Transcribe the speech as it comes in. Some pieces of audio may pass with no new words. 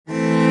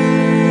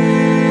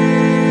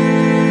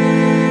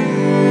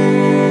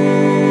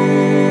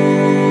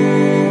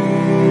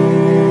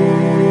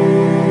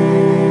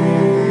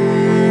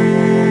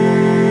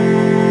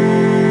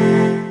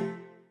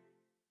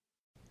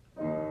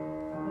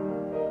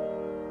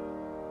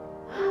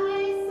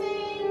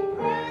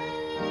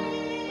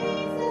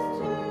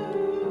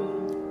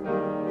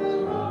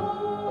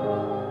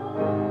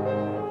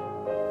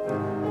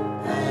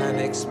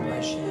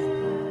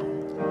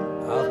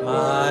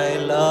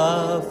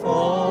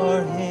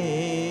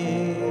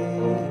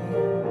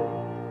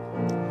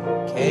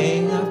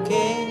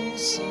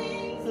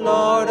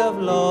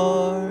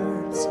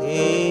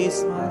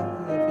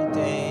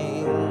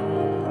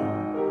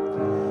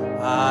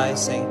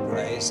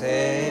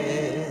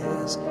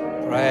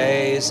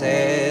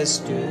praises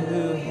to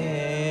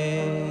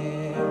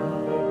Him.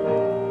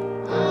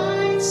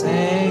 I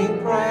sing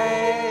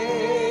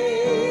praises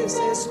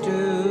to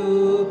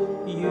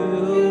you,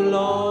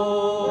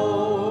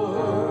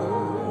 Lord,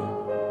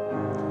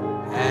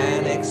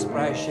 an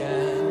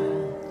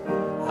expression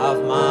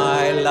of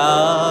my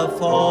love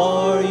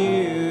for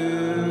you.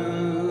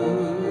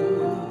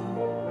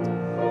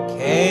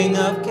 King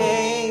of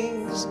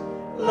kings,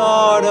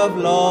 Lord of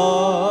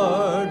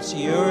lords,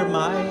 you're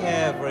my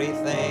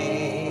everything.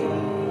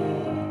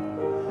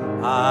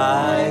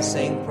 I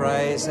sing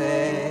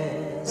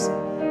praises,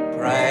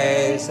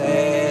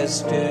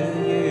 praises to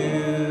you.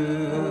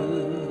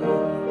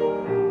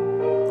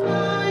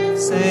 I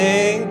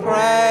sing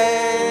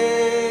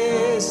praises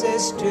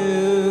to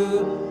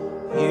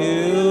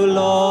you,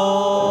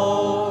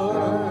 Lord,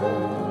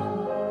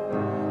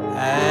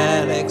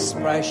 an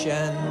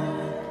expression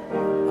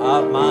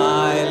of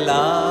my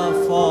love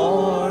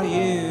for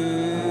you.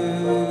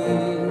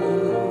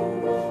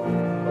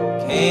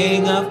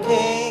 King of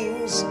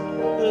kings,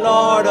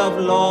 Lord of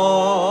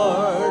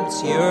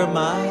lords, you're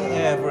my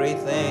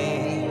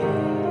everything.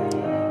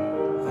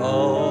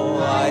 Oh,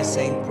 I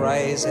sing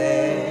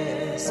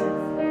praises,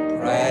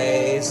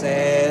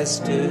 praises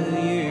to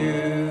you.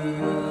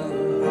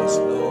 Yes,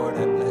 Lord,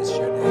 I bless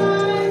your name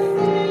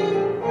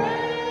tonight.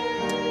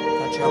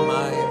 Touch our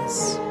minds,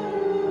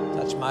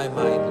 touch my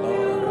mind, Lord.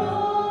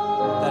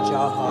 Touch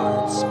our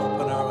hearts,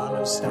 open our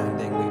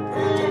understanding, we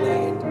pray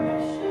tonight,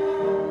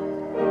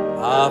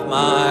 of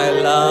my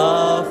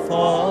love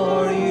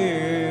for you.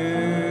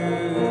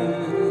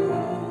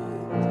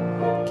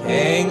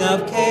 King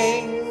of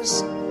kings,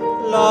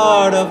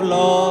 Lord of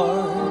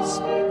lords,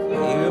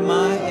 you're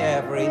my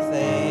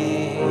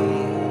everything.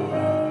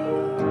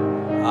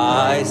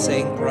 I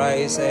sing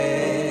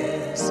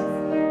praises,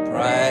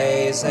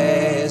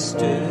 praises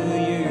to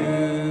you.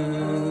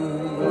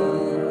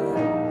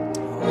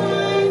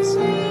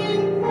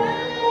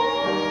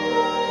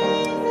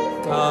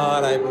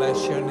 God, I bless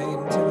your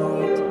name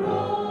tonight.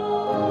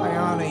 I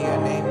honor your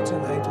name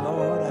tonight,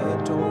 Lord. I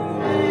adore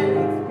you,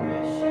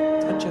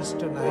 Lord. Touch us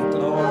tonight,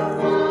 Lord.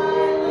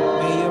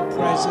 May your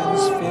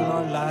presence fill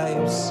our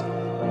lives.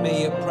 May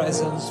your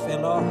presence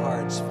fill our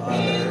hearts,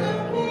 Father.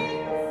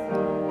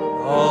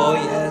 Oh,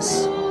 yes.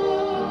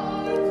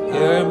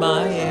 You're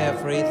my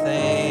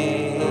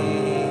everything.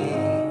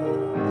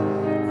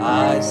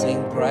 I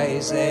sing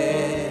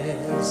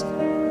praises,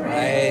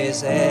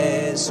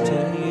 praises to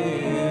you.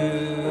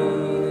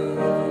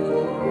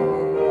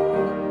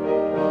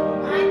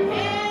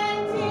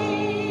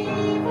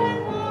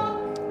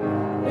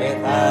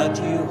 Without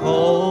you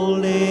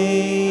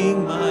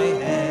holding my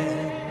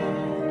hand,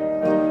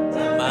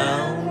 the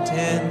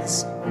mountains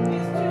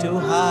too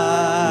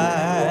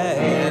high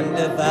and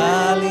the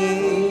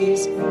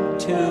valleys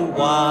too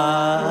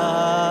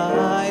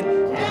wide.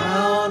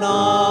 Down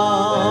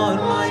on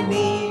my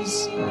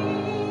knees,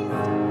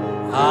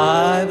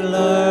 I've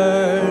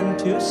learned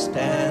to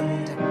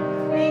stand,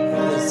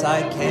 'cause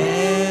I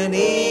can't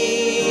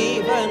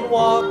even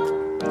walk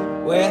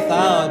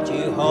without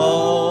you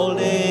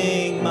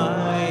holding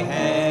my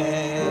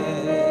hand.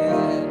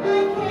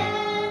 I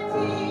can't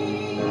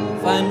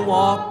even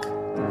walk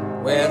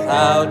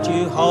without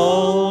you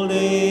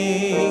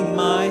holding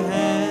my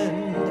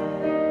hand.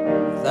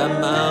 The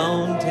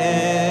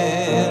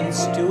mountains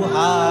too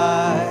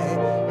high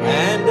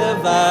and the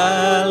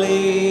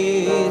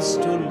valleys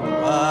too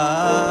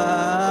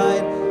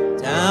wide.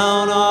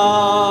 Down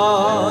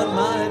on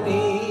my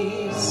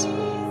knees,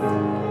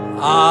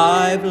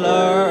 I've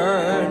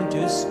learned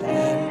to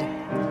stand,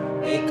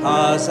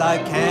 because I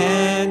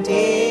can't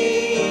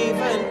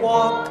even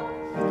walk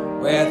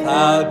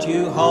without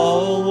you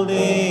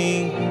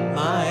holding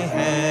my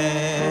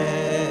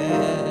hand.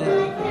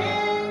 I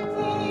can't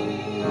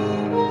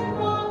even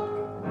walk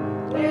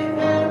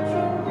without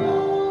you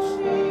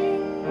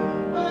holding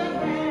my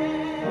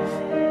hand.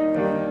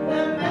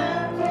 The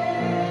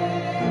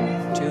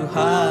mountains too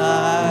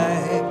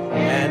high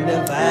and the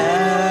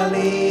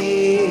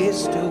valleys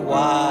too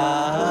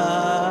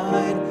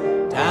wide.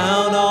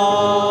 Down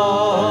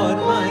on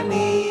my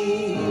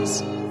knees,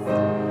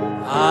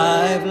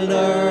 I've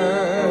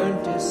learned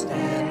to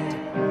stand,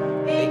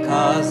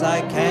 because I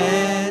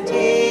can't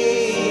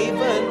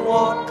even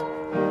walk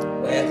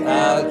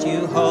without you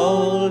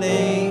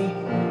holding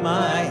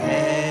my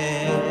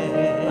hand.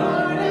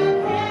 Lord, I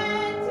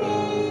can't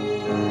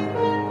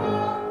even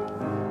walk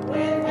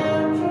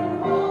without you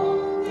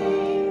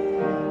holding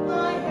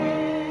my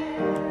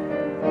hand.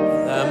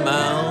 The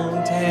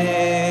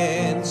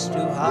mountains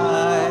too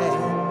high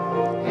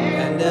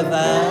and the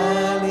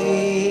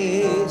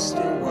valleys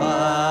too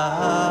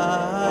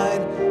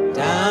wide.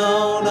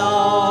 Down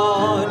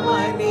on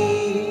my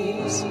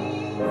knees,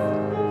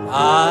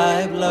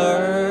 I've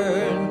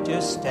learned to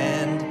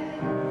stand,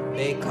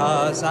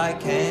 because I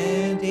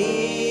can't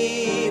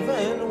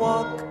even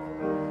walk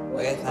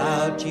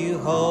without you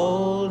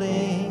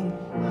holding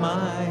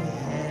my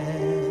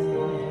hand.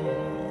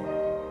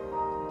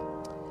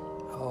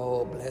 Oh,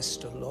 bless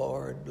the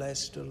Lord,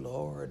 bless the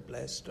Lord,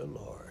 bless the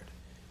Lord.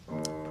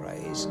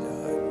 Praise Praise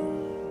God.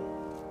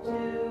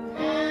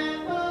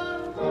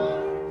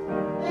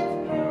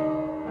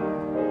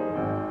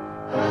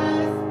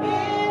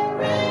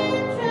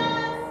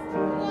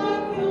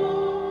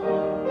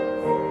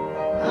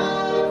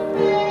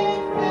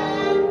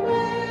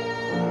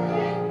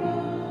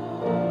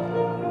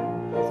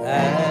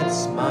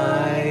 That's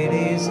my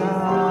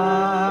desire,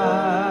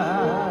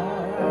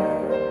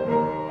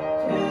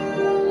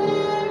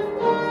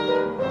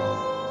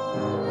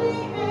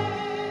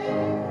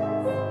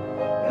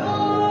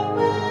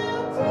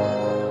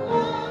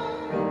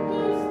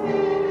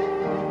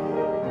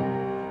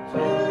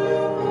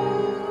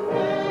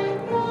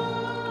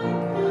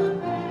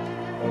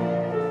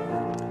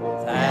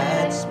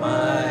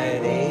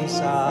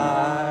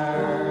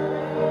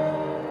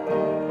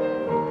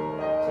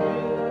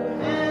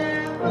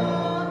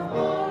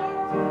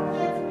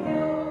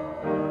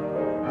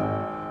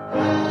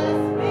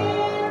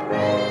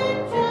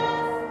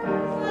 to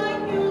lift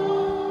up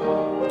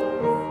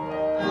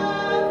holy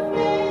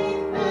hands,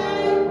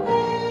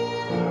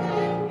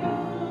 your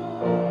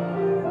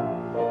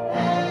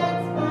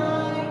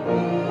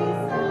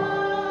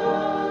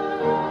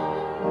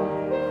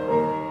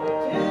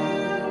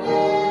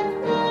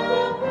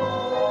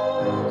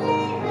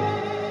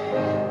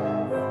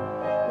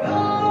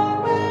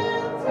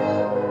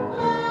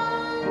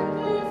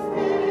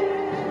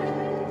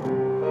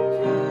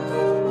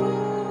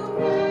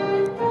to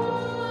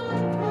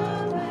understand,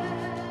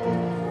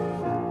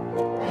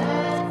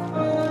 to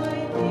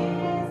move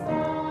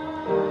at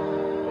your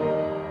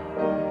command.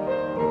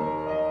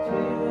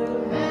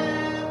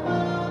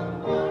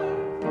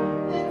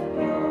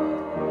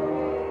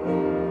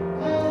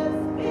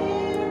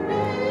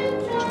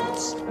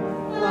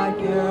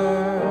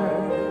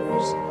 That's my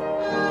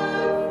desire.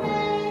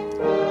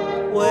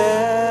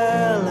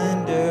 Well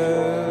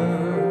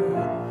endured,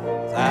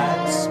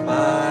 that's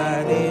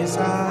my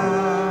desire,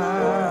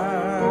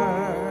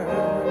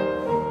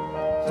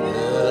 to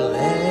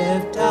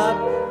lift up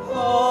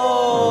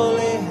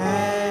holy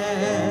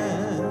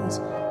hands,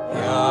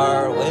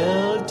 your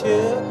will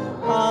to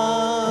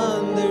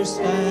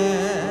understand,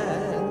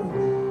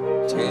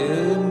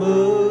 to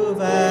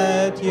move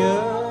at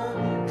your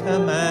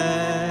command.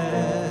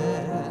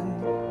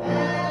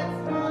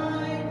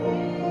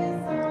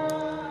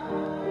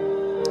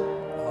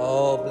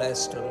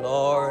 Bless the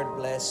Lord,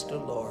 bless the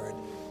Lord.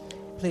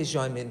 Please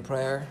join me in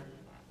prayer.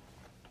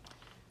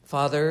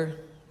 Father,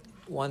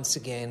 once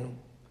again,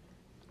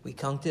 we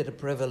count it a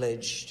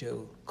privilege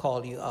to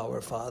call you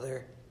our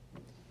Father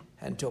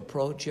and to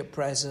approach your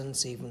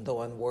presence even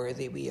though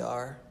unworthy we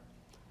are.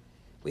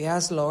 We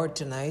ask, Lord,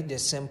 tonight,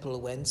 this simple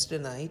Wednesday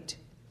night,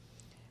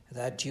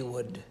 that you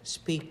would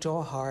speak to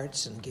our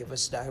hearts and give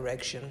us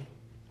direction.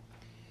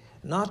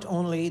 Not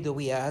only do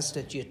we ask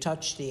that you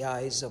touch the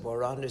eyes of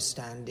our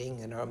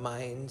understanding and our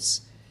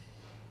minds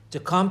to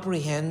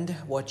comprehend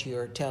what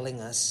you're telling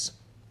us,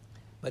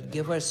 but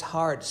give us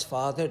hearts,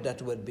 Father,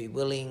 that would be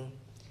willing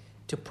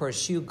to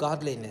pursue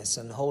godliness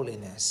and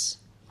holiness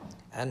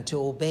and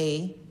to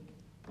obey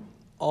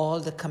all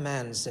the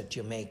commands that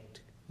you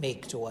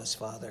make to us,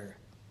 Father,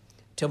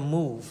 to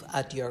move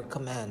at your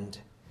command.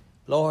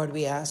 Lord,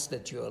 we ask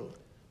that you'll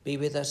be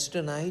with us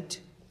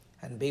tonight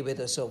and be with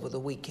us over the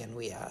weekend,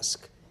 we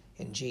ask.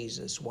 In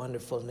Jesus'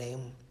 wonderful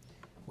name,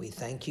 we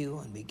thank you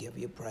and we give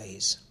you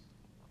praise.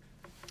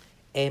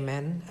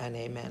 Amen and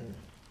amen.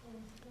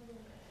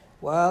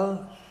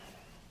 Well,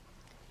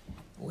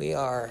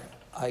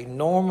 I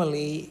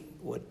normally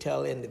would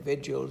tell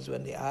individuals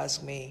when they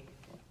ask me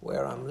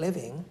where I'm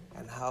living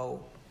and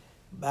how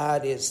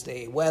bad is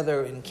the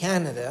weather in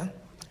Canada,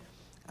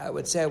 I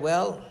would say,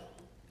 well,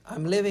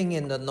 I'm living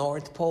in the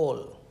North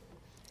Pole,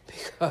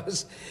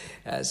 because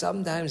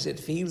sometimes it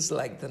feels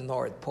like the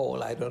North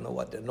Pole. I don't know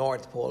what the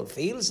North Pole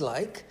feels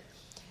like,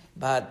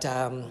 but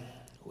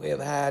we've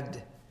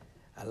had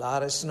a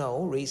lot of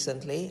snow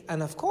recently.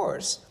 And of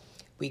course,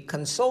 we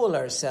console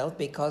ourselves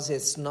because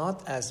it's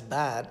not as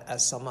bad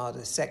as some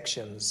other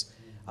sections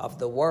of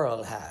the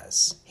world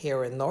has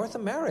here in North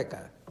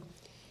America.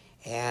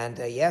 And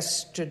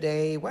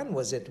yesterday, when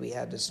was it we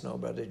had the snow,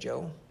 Brother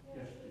Joe?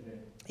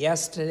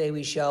 Yesterday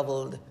we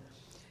shoveled.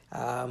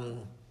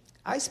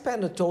 I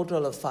spent a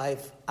total of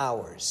 5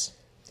 hours,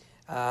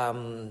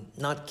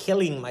 not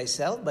killing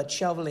myself, but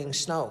shoveling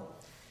snow.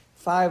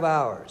 5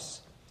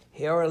 hours.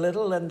 Here a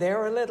little and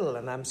there a little.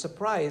 And I'm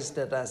surprised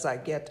that as I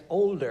get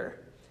older,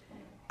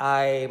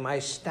 my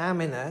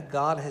stamina,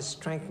 God has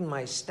strengthened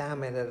my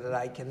stamina that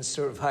I can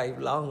survive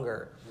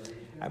longer.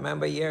 I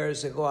remember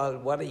years ago,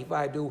 what if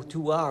I do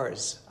 2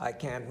 hours? I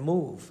can't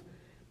move.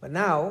 But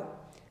now,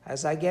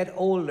 as I get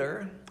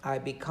older, I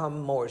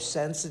become more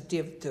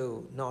sensitive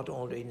to not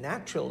only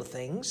natural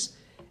things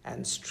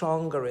and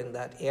stronger in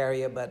that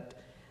area, but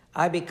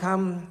I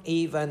become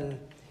even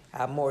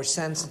more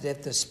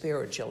sensitive to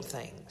spiritual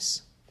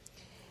things.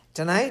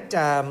 Tonight,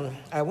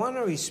 I want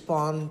to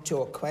respond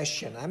to a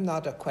question. I'm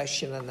not a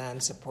question and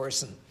answer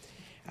person.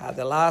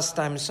 The last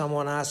time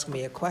someone asked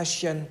me a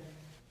question,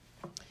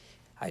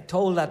 I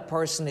told that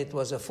person it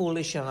was a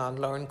foolish and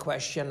unlearned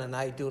question, and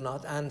I do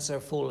not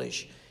answer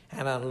foolish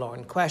and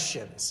unlearned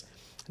questions.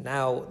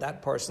 Now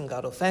that person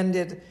got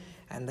offended,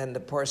 and then the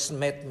person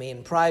met me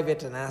in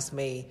private and asked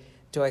me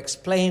to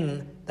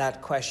explain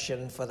that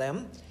question for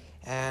them.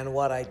 And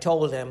what I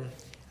told them,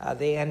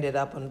 they ended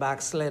up and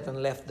backslid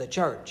and left the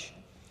church.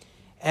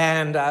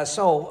 And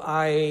so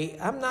I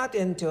am not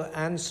into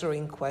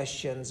answering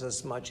questions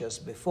as much as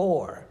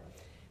before.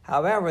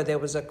 However, there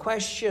was a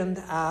question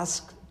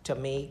asked to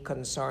me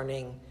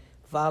concerning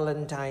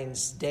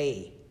Valentine's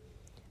Day.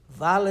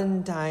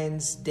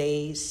 Valentine's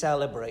Day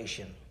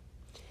celebration.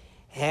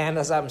 And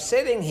as I'm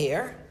sitting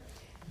here,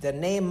 the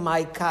name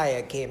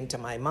Micaiah came to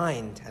my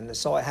mind. And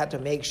so I had to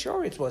make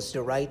sure it was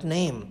the right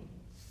name.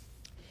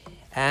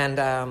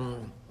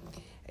 And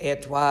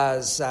it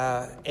was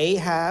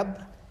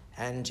Ahab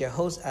and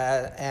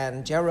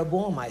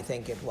Jeroboam, I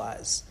think it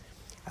was.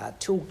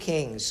 Two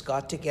kings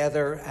got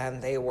together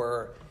and they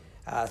were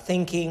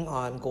thinking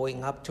on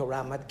going up to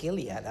Ramoth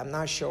Gilead. I'm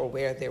not sure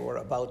where they were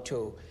about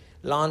to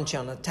launch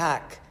an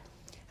attack.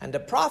 And the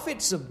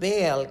prophets of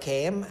Baal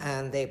came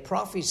and they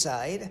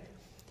prophesied.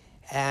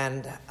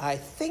 And I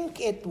think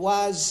it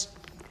was,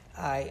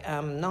 I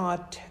am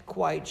not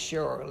quite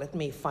sure. Let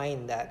me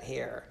find that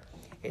here.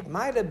 It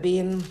might have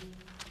been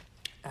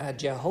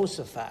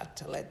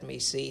Jehoshaphat. Let me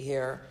see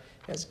here.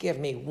 Just give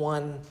me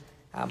one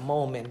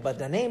moment. But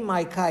the name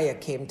Micaiah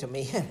came to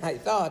me, and I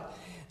thought,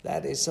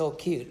 that is so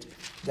cute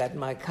that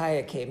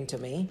Micaiah came to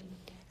me.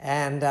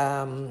 And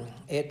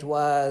it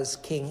was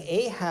King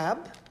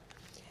Ahab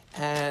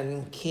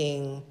and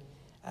King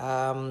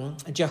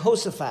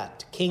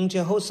Jehoshaphat. King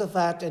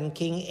Jehoshaphat and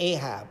King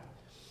Ahab.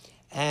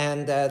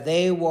 And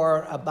they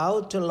were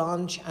about to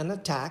launch an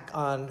attack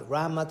on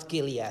Ramoth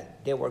Gilead.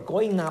 They were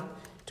going up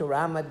to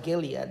Ramoth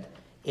Gilead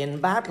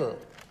in battle.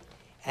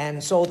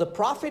 And so the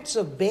prophets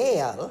of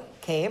Baal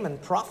came and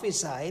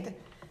prophesied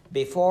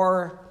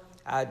before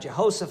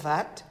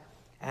Jehoshaphat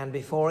and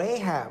before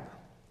Ahab.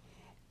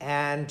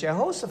 And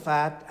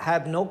Jehoshaphat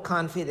had no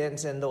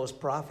confidence in those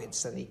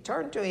prophets. And he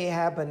turned to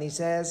Ahab and he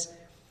says,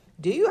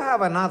 "Do you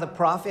have another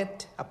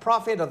prophet, a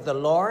prophet of the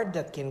Lord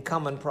that can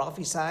come and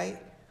prophesy?"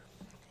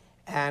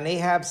 And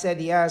Ahab said,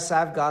 "Yes,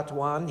 I've got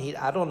one."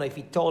 I don't know if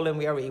he told him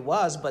where he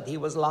was, but he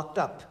was locked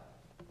up.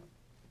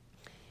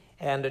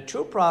 And the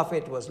true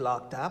prophet was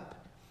locked up,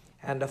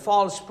 and the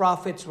false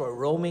prophets were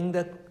roaming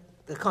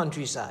the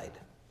countryside.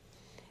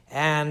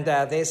 And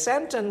they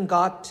sent and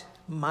got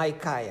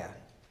Micaiah.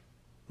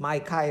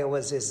 Micaiah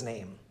was his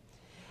name.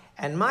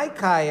 And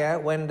Micaiah,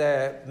 when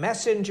the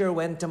messenger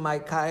went to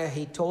Micaiah,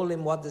 he told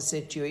him what the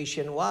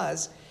situation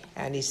was.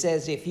 And he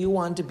says, if you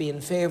want to be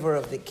in favor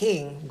of the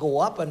king, go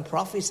up and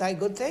prophesy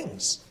good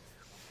things.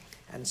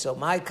 And so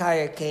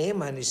Micaiah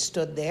came and he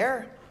stood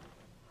there.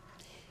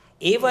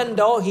 Even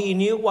though he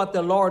knew what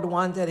the Lord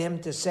wanted him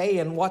to say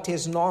and what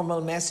his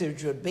normal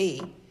message would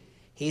be,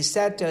 he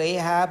said to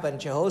Ahab and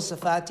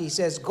Jehoshaphat, he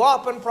says, "Go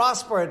up and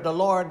prosper, the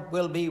Lord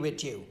will be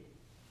with you."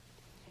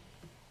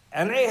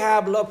 And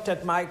Ahab looked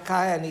at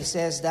Micaiah and he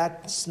says,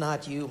 "That's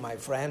not you, my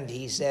friend."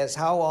 He says,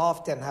 "How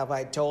often have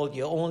I told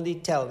you? Only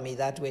tell me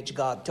that which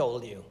God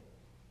told you."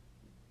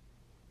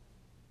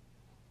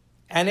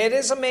 And it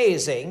is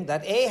amazing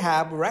that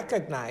Ahab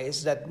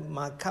recognized that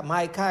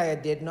Micaiah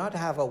did not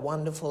have a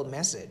wonderful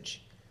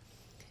message.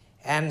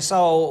 And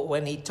so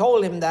when he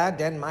told him that,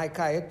 then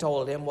Micaiah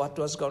told him what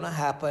was going to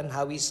happen,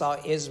 how he saw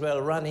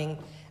Israel running,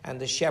 and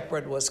the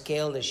shepherd was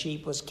killed, the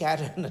sheep was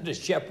scattered, and the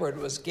shepherd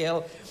was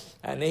killed.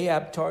 And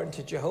Ahab turned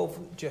to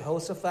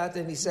Jehoshaphat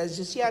and he says,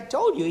 "You see, I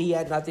told you he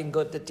had nothing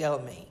good to tell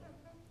me."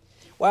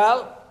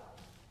 Well,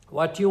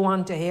 what do you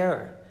want to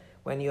hear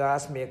when you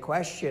ask me a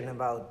question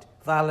about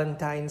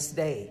Valentine's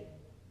Day?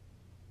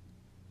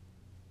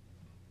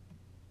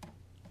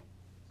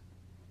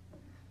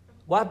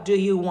 What do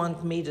you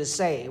want me to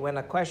say when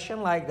a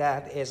question like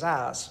that is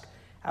asked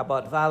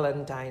about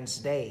Valentine's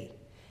Day?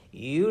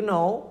 You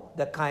know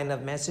the kind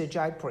of message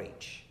I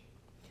preach.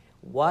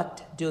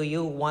 What do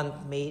you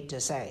want me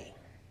to say?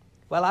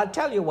 Well, I'll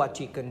tell you what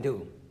you can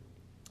do.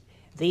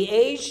 The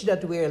age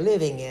that we're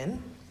living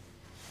in,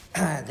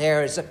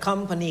 there is a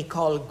company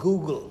called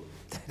Google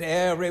that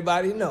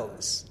everybody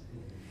knows.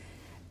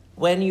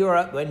 When you're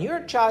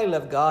a child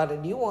of God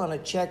and you want to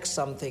check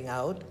something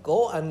out,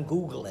 go and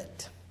Google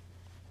it.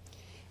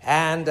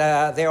 And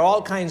there are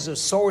all kinds of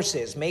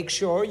sources. Make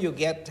sure you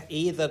get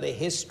either the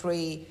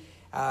history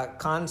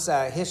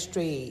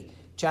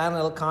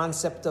channel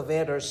concept of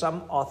it or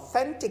some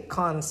authentic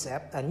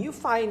concept, and you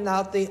find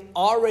out the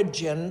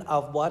origin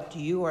of what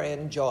you are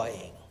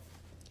enjoying.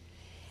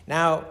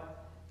 Now,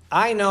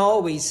 I know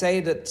we say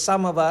that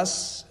some of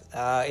us,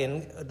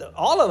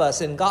 all of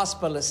us in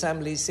gospel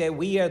assemblies say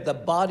we are the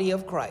body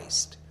of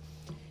Christ.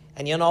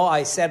 And you know,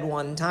 I said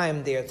one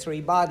time there are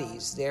three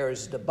bodies.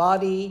 There's the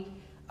body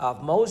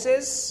of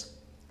Moses,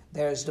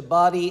 there's the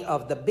body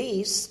of the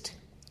beast,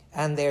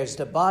 and there's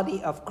the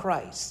body of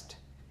Christ.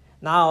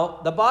 Now,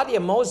 the body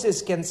of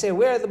Moses can say,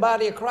 we're the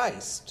body of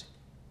Christ,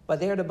 but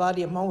they're the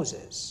body of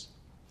Moses.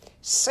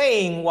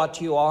 Saying what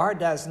you are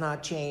does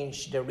not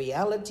change the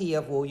reality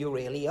of who you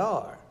really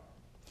are.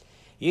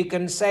 You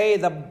can say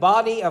the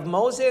body of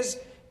Moses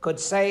could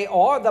say,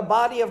 or the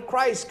body of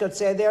Christ could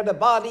say they're the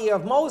body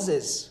of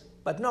Moses.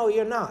 But no,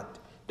 you're not.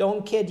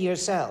 Don't kid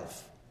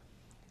yourself.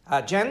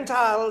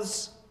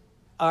 Gentiles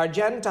are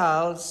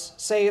Gentiles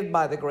saved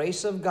by the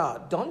grace of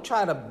God. Don't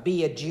try to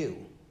be a Jew.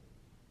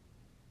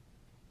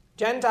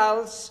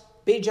 Gentiles,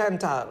 be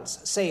Gentiles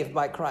saved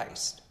by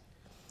Christ.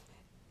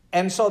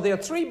 And so there are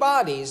three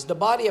bodies, the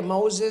body of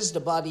Moses, the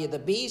body of the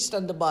beast,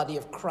 and the body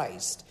of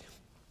Christ.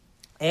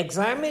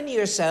 Examine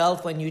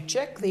yourself when you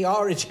check the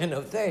origin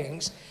of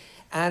things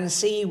and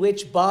see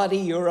which body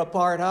you're a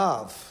part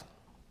of.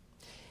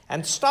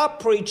 And stop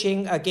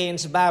preaching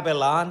against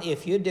Babylon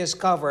if you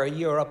discover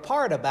you're a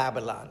part of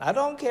Babylon. I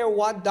don't care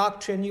what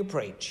doctrine you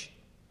preach.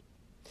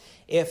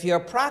 If your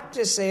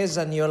practices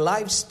and your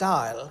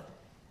lifestyle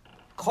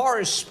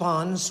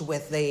corresponds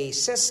with the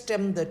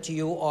system that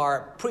you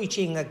are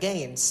preaching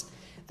against,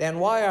 then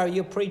why are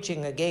you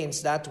preaching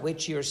against that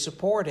which you're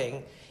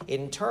supporting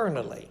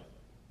internally?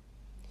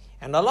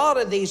 And a lot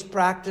of these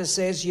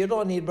practices, you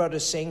don't need Brother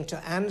Singh to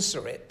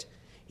answer it.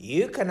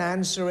 You can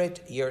answer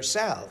it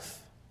yourself.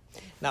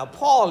 Now,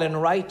 Paul, in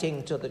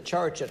writing to the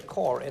church at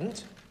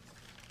Corinth,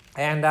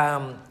 and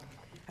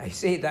I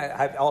see that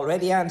I've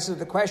already answered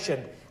the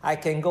question. I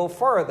can go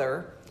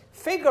further.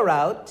 Figure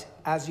out,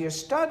 as you're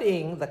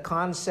studying the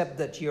concept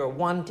that you're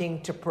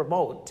wanting to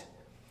promote,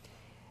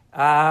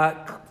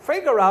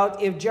 figure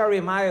out if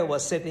Jeremiah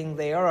was sitting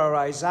there or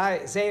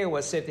Isaiah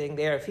was sitting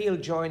there, if he'll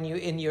join you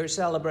in your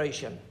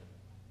celebration.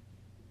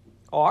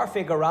 Or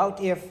figure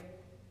out if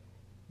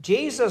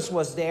Jesus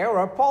was there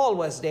or Paul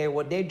was there,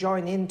 would they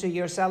join into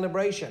your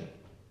celebration?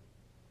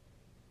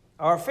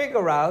 Or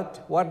figure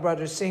out what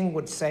Brother Singh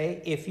would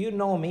say, if you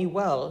know me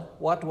well,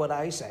 what would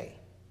I say?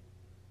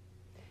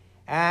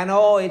 And,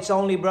 it's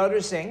only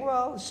Brother Singh.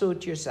 Well,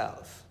 suit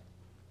yourself.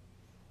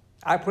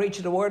 I preach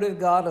the word of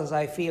God as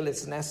I feel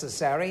it's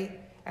necessary,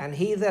 and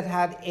he that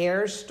had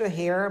ears to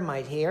hear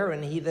might hear,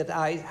 and he that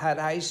had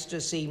eyes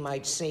to see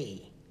might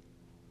see.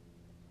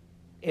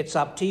 It's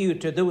up to you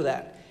to do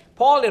that.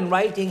 Paul, in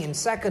writing in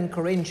 2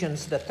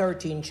 Corinthians, the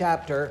 13th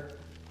chapter,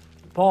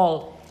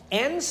 Paul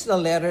ends the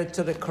letter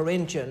to the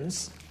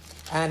Corinthians,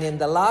 and in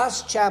the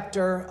last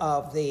chapter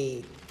of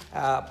the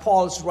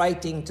Paul's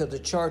writing to the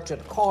church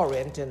at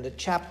Corinth, in the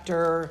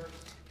chapter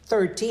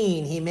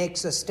 13, he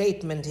makes a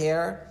statement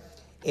here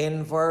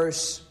in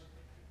verse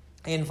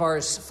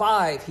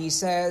 5. He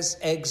says,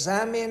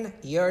 examine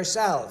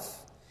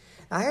yourself.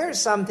 Now here's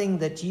something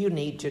that you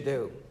need to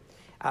do.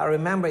 I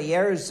remember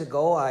years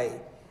ago,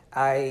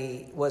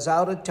 I was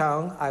out of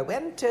town. I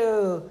went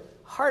to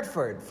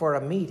Hartford for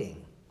a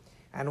meeting.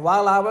 And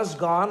while I was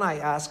gone, I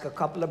asked a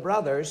couple of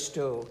brothers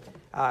to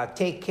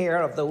take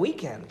care of the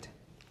weekend.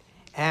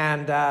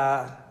 And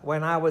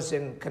when I was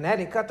in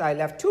Connecticut, I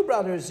left two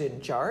brothers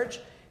in charge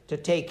to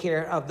take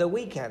care of the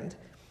weekend.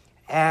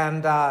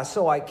 And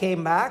so I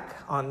came back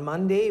on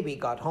Monday. We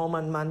got home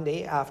on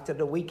Monday after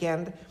the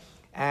weekend.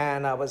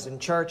 And I was in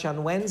church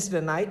on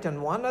Wednesday night.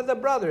 And one of the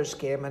brothers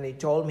came and he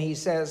told me, he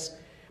says,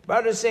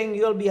 Brother Singh,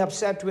 you'll be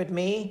upset with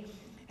me.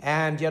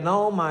 And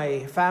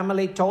my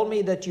family told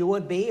me that you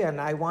would be, and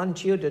I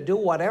want you to do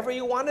whatever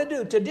you want to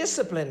do to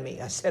discipline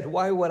me. I said,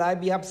 why would I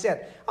be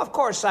upset? Of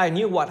course, I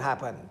knew what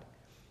happened.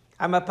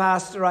 I'm a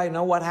pastor, I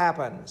know what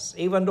happens,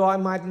 even though I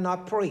might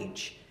not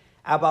preach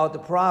about the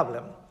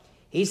problem.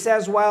 He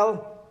says,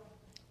 well,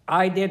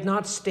 I did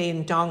not stay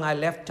in town. I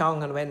left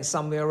town and went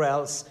somewhere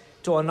else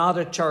to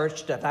another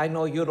church that I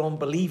know you don't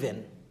believe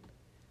in.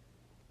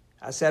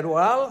 I said,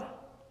 well,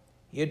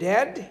 you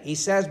did? He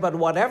says, but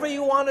whatever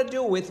you want to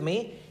do with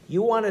me,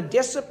 you want to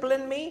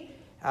discipline me?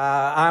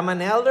 I'm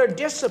an elder,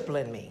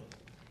 discipline me.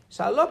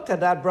 So I looked at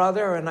that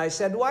brother and I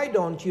said, why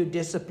don't you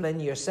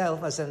discipline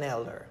yourself as an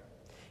elder?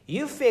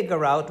 You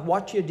figure out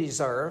what you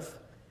deserve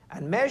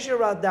and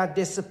measure out that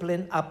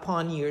discipline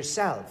upon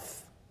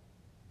yourself.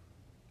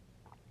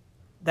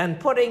 Then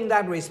putting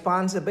that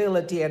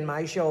responsibility on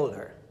my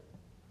shoulder.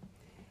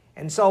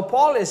 And so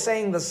Paul is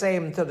saying the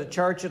same to the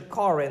church at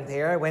Corinth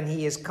here when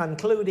he is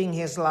concluding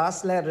his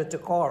last letter to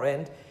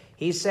Corinth.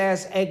 He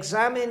says,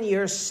 examine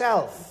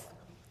yourself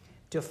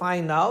to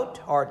find out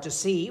or to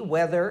see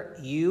whether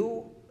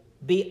you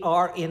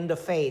are in the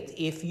faith,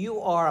 if you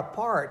are a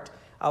part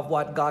of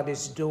what God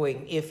is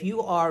doing, if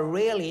you are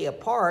really a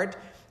part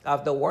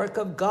of the work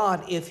of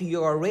God, if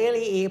you are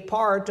really a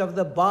part of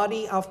the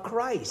body of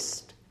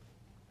Christ.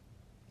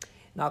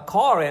 Now,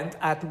 Corinth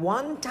at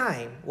one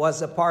time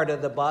was a part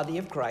of the body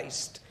of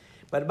Christ,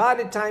 but by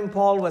the time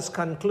Paul was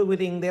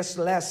concluding this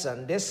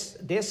lesson, this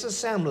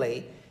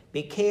assembly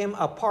became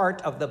a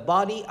part of the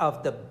body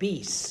of the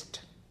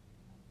beast.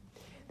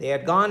 They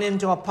had gone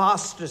into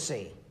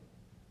apostasy.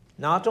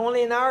 Not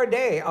only in our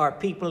day are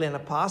people in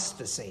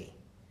apostasy,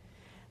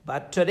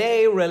 but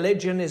today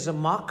religion is a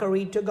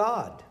mockery to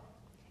God.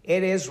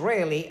 It is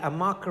really a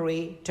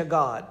mockery to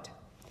God.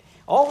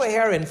 Over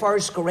here in 1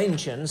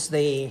 Corinthians,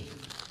 the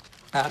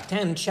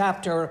 10th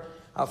chapter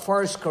of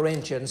 1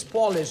 Corinthians,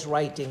 Paul is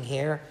writing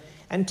here,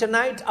 And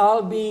tonight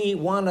I'll be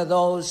one of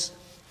those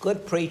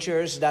good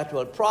preachers that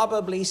will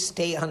probably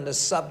stay on the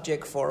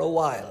subject for a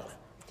while.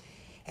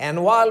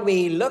 And while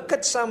we look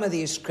at some of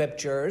these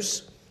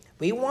scriptures,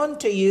 we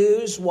want to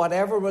use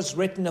whatever was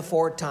written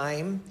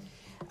aforetime,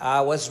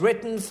 was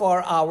written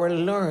for our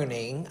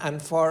learning and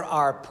for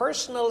our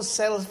personal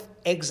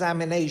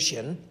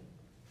self-examination,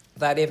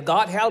 that if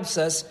God helps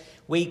us,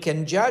 we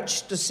can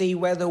judge to see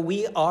whether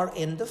we are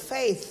in the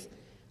faith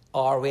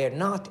or we're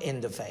not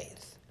in the faith.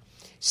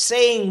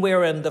 Saying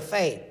we're in the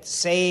faith,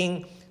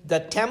 saying the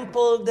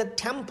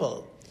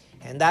temple,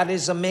 and that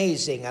is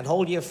amazing. And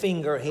hold your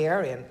finger here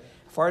in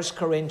 1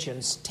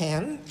 Corinthians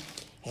 10.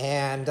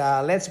 And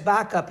let's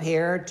back up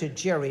here to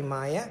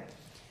Jeremiah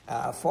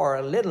for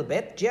a little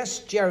bit.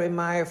 Just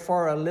Jeremiah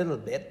for a little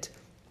bit.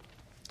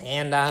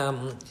 And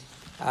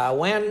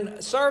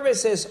when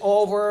service is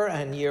over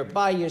and you're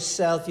by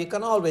yourself, you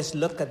can always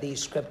look at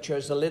these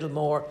scriptures a little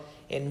more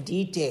in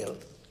detail.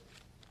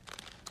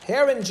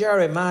 Here in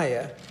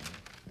Jeremiah,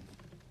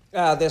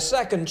 the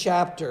 2nd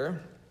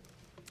chapter,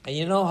 and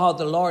you know how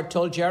the Lord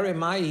told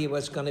Jeremiah he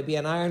was going to be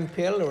an iron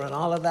pillar and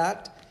all of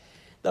that?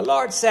 The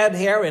Lord said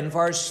here in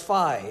verse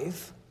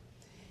 5,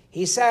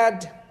 he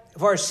said,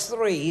 verse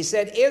 3, he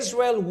said,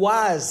 Israel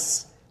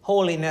was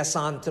holiness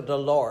unto the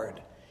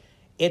Lord.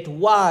 It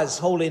was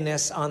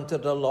holiness unto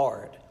the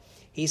Lord.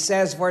 He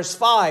says, verse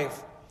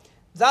 5,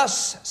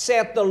 thus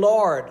saith the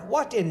Lord,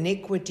 what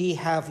iniquity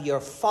have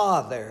your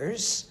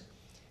fathers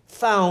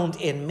found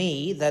in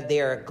me, that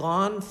they are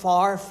gone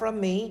far from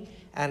me,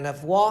 and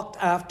have walked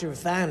after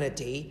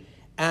vanity,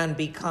 and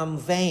become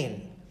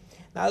vain.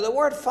 Now, the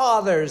word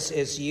fathers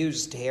is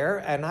used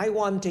here, and I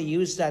want to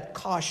use that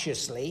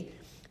cautiously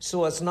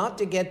so as not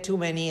to get too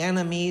many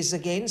enemies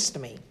against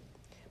me.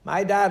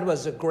 My dad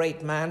was a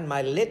great man.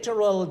 My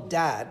literal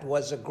dad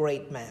was a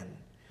great man,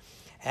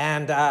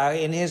 and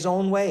in his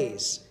own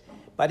ways.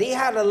 But he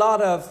had a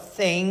lot of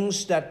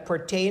things that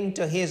pertained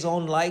to his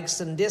own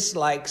likes and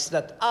dislikes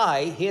that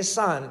I, his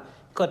son,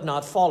 could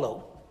not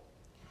follow.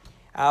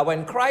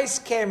 When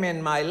Christ came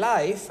in my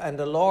life and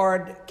the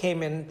Lord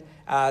came in,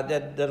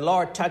 the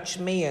Lord touched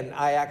me and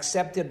I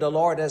accepted the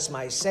Lord as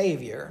my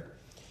Savior,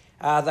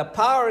 the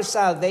power of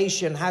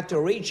salvation had to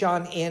reach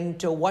on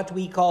into what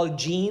we call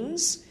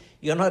genes.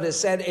 You know, they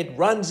said it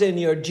runs in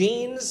your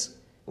genes.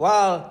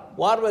 Well,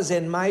 what was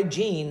in my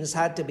genes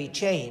had to be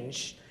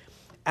changed,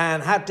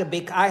 and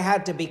I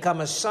had to become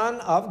a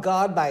son of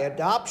God by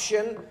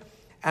adoption,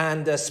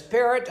 and the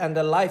Spirit and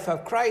the life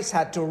of Christ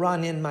had to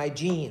run in my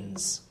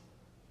genes.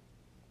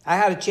 I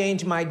had to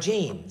change my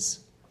genes.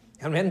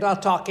 And we're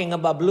not talking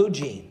about blue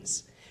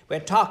jeans.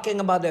 We're talking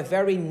about the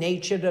very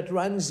nature that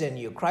runs in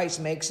you. Christ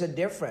makes a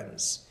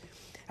difference.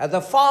 The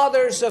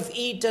fathers have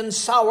eaten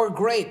sour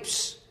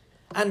grapes,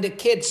 and the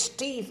kids'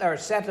 teeth are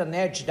set on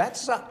edge.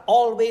 That's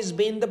always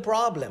been the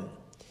problem.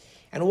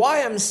 And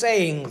why I'm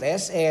saying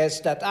this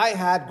is that I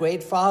had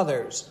great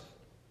fathers.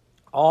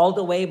 All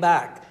the way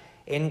back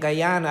in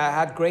Guyana, I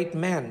had great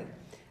men.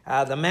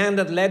 The man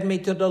that led me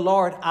to the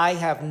Lord, I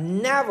have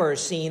never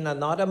seen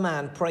another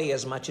man pray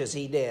as much as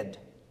he did.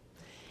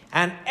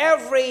 And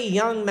every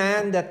young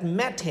man that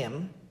met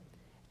him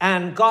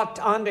and got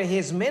under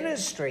his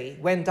ministry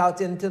went out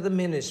into the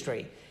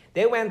ministry.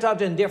 They went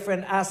out in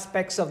different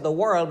aspects of the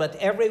world, but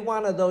every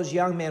one of those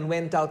young men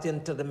went out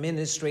into the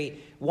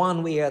ministry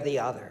one way or the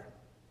other.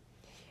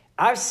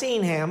 I've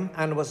seen him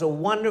and was a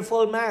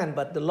wonderful man,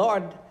 but the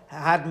Lord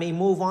had me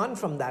move on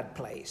from that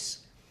place.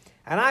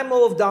 And I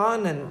moved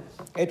on, and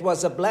it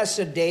was a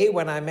blessed day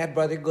when I met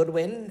Brother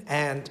Goodwin,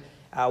 and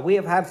we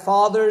have had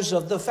fathers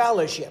of the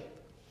fellowship.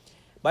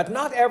 But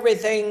not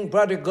everything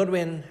Brother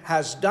Goodwin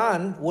has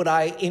done would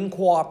I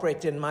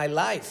incorporate in my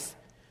life.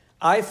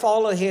 I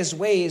follow his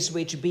ways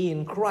which be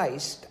in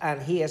Christ,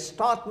 and he has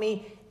taught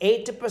me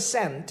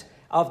 80%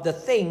 of the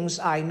things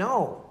I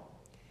know.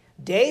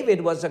 David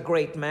was a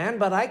great man,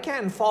 but I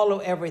can't follow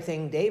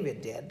everything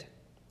David did.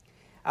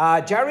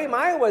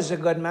 Jeremiah was a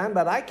good man,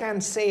 but I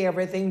can't say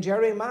everything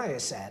Jeremiah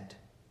said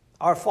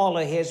or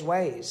follow his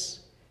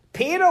ways.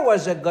 Peter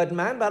was a good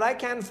man, but I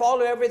can't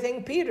follow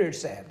everything Peter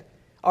said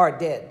or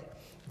did.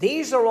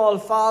 These are all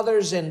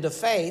fathers in the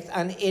faith,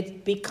 and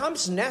it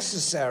becomes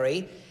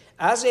necessary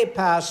as a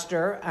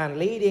pastor and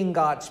leading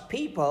God's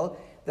people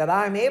that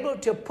I'm able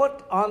to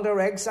put under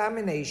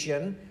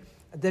examination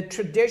the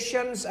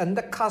traditions and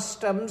the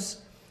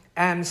customs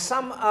and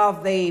some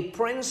of the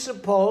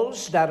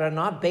principles that are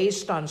not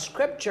based on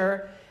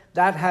Scripture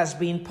that has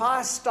been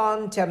passed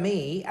on to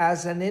me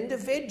as an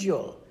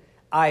individual.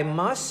 I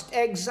must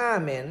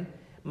examine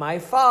my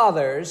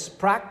father's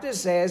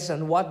practices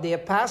and what they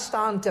have passed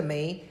on to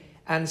me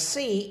and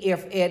see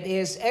if it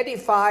is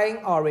edifying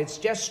or it's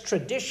just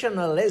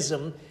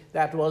traditionalism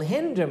that will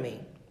hinder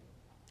me.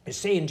 You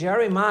see, in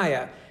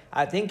Jeremiah,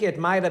 I think it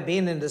might have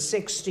been in the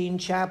 16th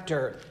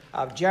chapter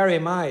of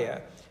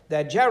Jeremiah,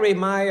 that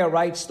Jeremiah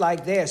writes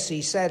like this.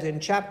 He said in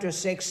chapter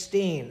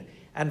 16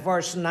 and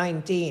verse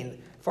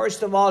 19,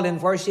 first of all in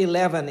verse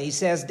 11, he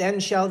says, then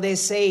shall they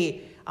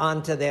say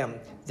unto them.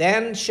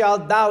 Then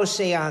shalt thou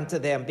say unto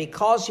them,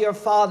 because your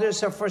fathers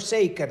have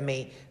forsaken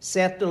me,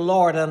 saith the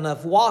Lord, and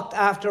have walked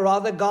after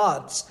other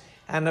gods,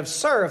 and have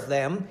served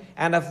them,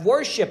 and have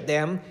worshipped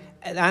them,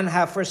 and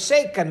have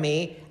forsaken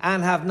me,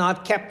 and have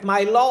not kept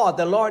my law.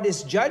 The Lord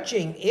is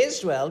judging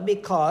Israel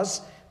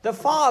because the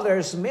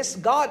fathers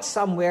missed God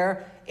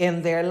somewhere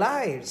in their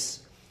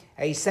lives.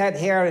 He said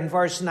here in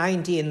verse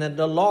 19, that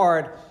the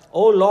Lord,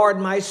 O Lord,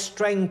 my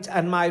strength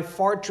and my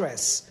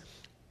fortress,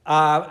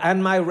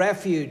 and my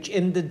refuge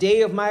in the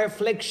day of my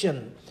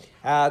affliction,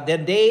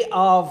 the day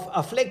of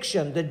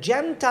affliction, the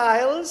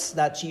Gentiles,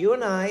 that's you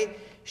and I,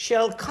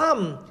 shall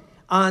come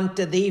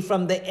unto thee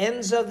from the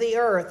ends of the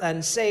earth,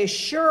 and say,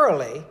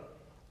 surely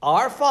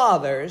our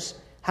fathers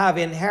have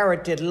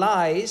inherited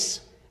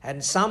lies,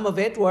 and some of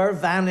it were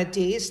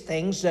vanities,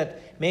 things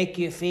that make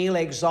you feel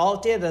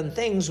exalted, and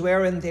things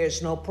wherein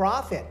there's no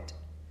profit.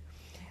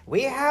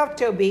 We have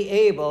to be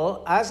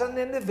able, as an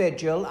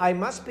individual, I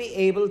must be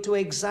able to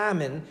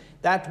examine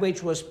that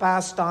which was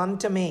passed on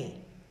to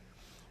me.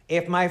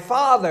 If my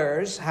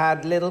fathers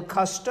had little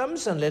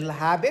customs and little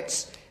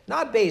habits,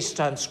 not based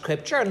on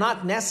Scripture,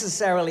 not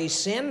necessarily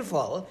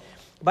sinful,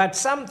 but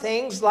some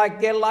things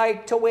like they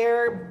like to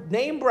wear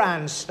name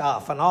brand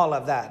stuff and all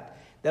of that.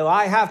 Do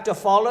I have to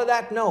follow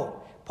that?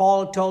 No.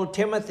 Paul told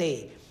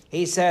Timothy,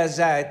 he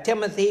says,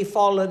 Timothy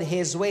followed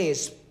his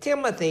ways.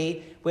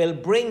 Timothy will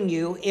bring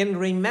you in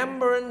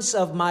remembrance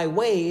of my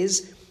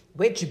ways,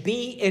 which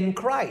be in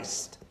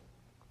Christ.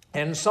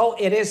 And so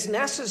it is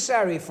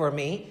necessary for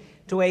me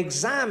to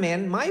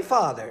examine my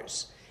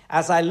fathers.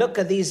 As I look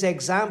at these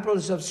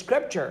examples of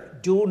Scripture,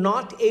 do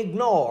not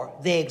ignore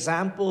the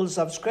examples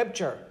of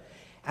Scripture.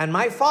 And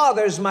my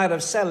fathers might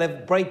have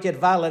celebrated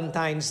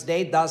Valentine's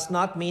Day, does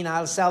not mean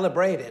I'll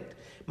celebrate it.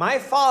 My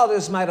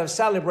fathers might have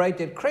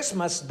celebrated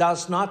Christmas,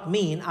 does not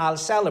mean I'll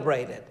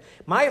celebrate it.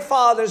 My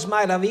fathers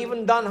might have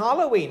even done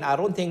Halloween. I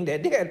don't think they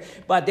did,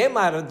 but they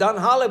might have done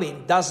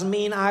Halloween. Doesn't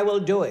mean I will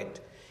do it.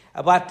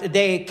 But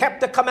they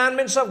kept the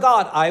commandments of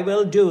God. I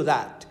will do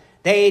that.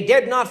 They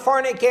did not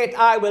fornicate.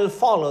 I will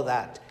follow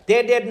that.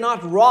 They did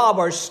not rob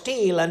or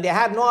steal, and they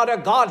had no other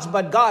gods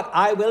but God.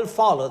 I will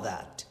follow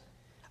that.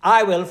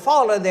 I will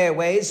follow their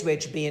ways,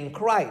 which be in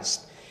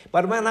Christ.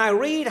 But when I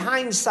read,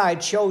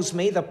 hindsight shows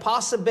me the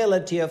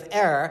possibility of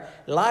error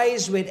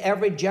lies with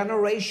every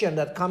generation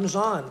that comes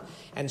on.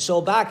 And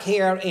so back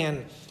here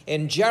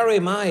in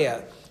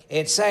Jeremiah,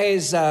 it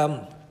says,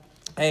 what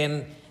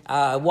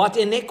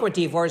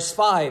iniquity, verse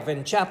 5,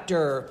 in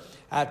chapter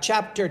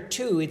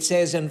 2, it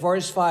says in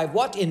verse 5,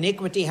 what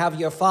iniquity have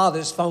your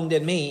fathers found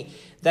in me,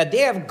 that they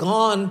have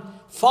gone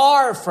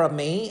far from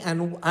me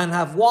and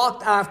have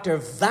walked after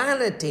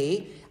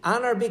vanity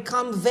and are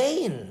become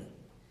vain.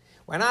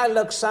 When I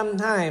look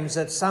sometimes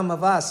at some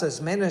of us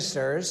as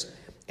ministers,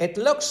 it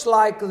looks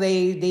like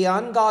the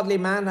ungodly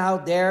man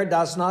out there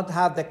does not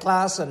have the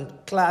class and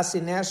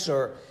classiness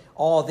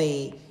or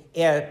the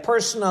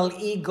personal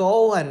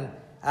ego and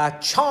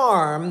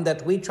charm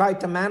that we try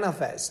to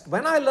manifest.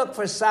 When I look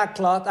for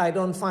sackcloth, I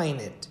don't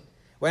find it.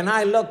 When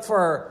I look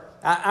for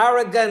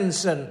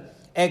arrogance and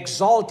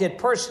exalted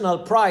personal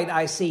pride,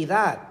 I see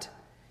that.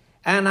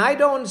 And I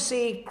don't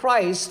see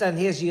Christ and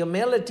his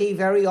humility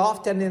very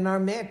often in our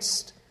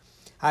midst.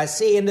 I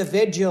see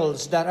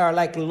individuals that are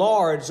like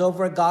lords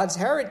over God's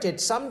heritage.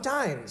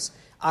 Sometimes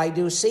I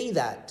do see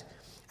that.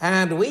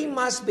 And we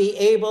must be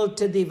able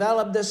to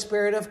develop the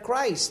Spirit of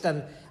Christ.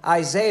 And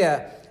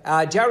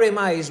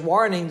Jeremiah is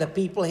warning the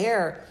people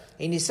here.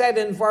 And he said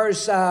in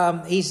verse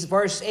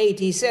 8,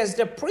 he says,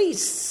 the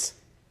priests,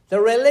 the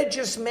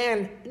religious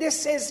men,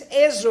 this is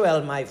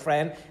Israel, my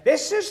friend.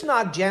 This is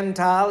not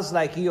Gentiles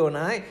like you and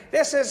I.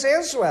 This is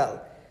Israel,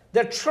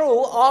 the true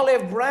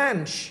olive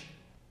branch,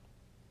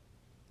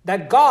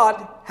 that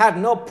God had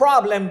no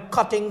problem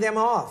cutting them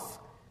off.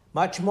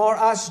 Much more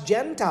us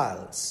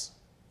Gentiles.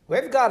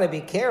 We've got to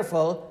be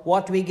careful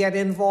what we get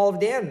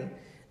involved in,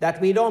 that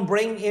we don't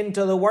bring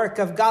into the work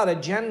of God a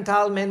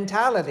Gentile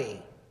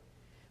mentality.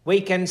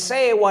 We can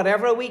say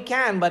whatever we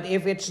can, but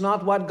if it's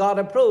not what God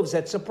approves,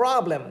 it's a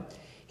problem.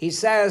 He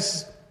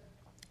says,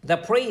 the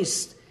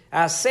priest,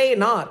 say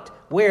not,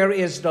 where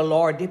is the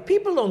Lord? The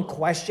people don't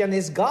question,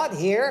 is God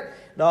here?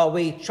 No,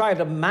 we try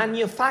to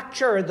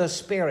manufacture the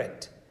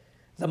Spirit.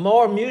 The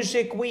more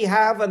music we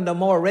have and the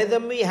more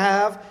rhythm we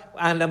have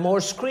and the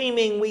more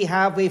screaming we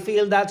have, we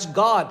feel that's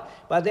God.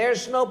 But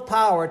there's no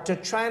power to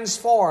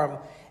transform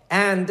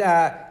and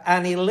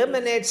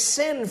eliminate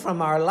sin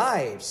from our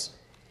lives.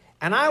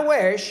 And I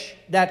wish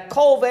that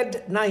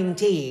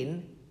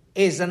COVID-19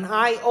 is an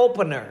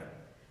eye-opener,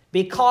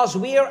 because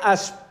we are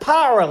as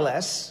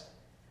powerless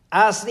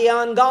as the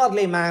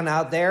ungodly man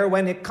out there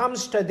when it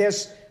comes to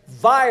this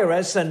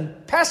virus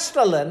and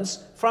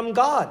pestilence from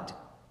God.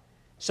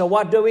 So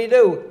what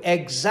do?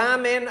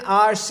 Examine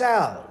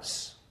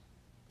ourselves.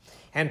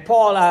 And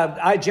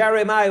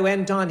Jeremiah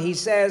went on, he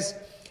says,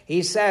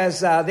 they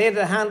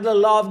that handle the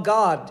law of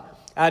God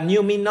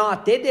knew me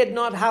not. They did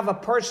not have a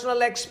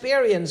personal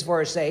experience,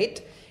 verse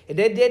 8.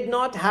 They did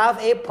not have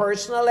a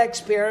personal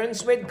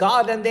experience with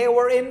God, and they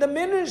were in the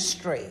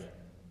ministry.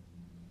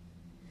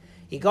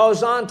 He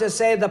goes on to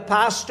say, the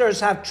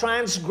pastors have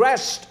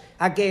transgressed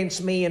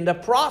against me, and the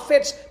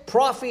prophets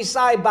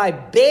prophesy by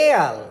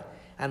Baal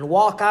and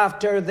walk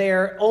after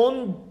their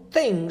own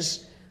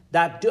things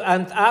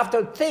and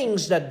after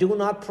things that do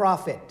not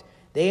profit.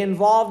 They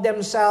involve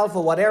themselves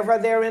or whatever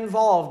they're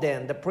involved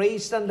in. The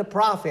priests and the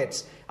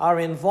prophets are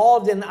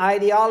involved in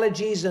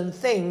ideologies and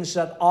things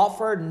that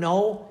offer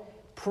no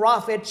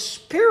profit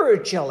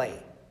spiritually.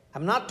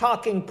 I'm not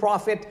talking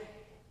profit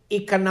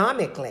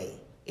economically.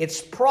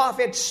 It's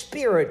profit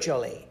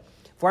spiritually.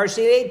 Verse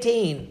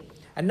 18,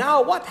 and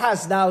now what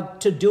hast thou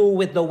to do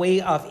with the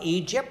way of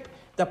Egypt?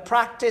 The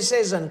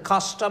practices and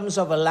customs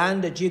of a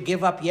land that you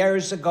give up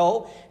years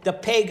ago, the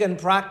pagan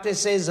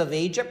practices of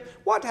Egypt.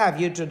 What have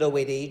you to do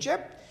with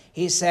Egypt?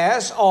 He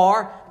says,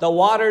 or the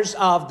waters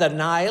of the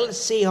Nile,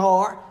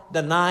 Sihor,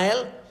 the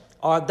Nile,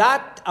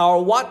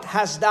 or what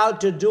hast thou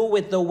to do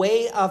with the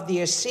way of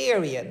the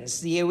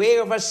Assyrians, the way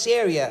of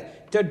Assyria,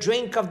 to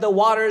drink of the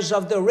waters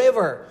of the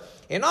river?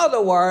 In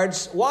other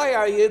words, why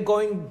are you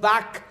going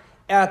back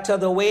to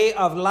the way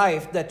of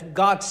life that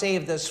God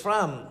saved us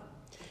from?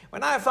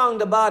 When I found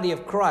the body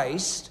of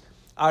Christ,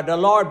 the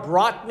Lord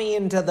brought me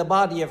into the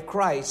body of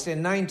Christ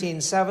in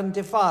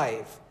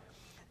 1975.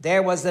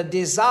 There was a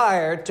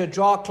desire to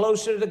draw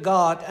closer to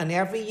God, and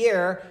every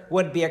year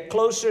would be a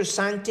closer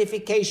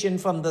sanctification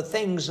from the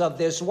things of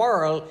this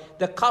world,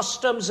 the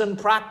customs and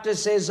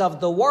practices of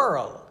the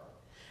world.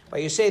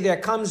 But you see, there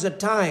comes a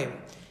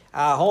time,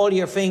 hold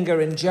your finger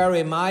in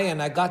Jeremiah,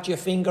 and I got your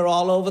finger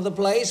all over the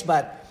place,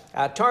 but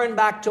turn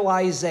back to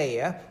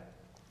Isaiah.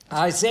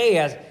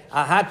 Isaiah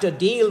had to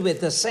deal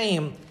with the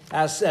same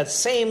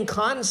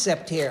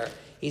concept here.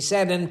 He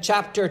said in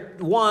chapter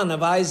 1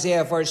 of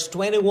Isaiah, verse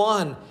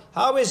 21,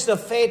 how is the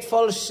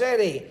faithful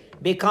city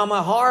become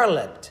a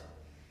harlot?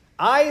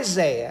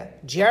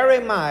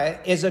 Jeremiah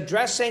is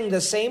addressing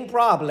the same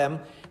problem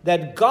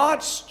that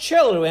God's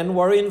children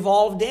were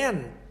involved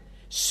in.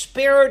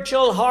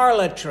 Spiritual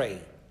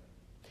harlotry.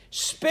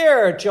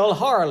 Spiritual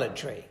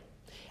harlotry.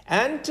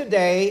 And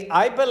today,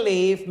 I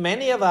believe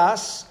many of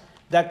us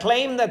that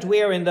claim that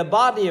we are in the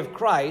body of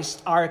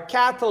Christ are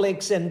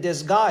Catholics in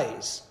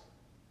disguise.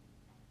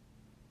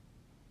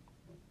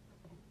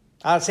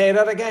 I'll say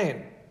that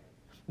again.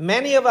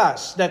 Many of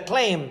us that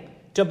claim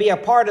to be a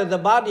part of the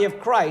body of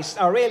Christ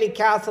are really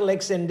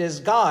Catholics in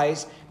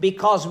disguise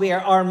because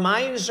our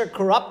minds are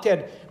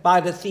corrupted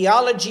by the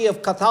theology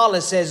of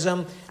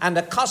Catholicism and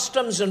the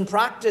customs and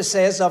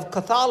practices of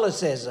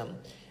Catholicism.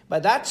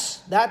 But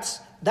that's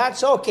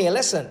okay.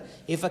 Listen,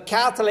 if a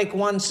Catholic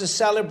wants to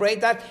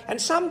celebrate that,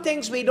 and some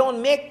things we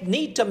don't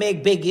need to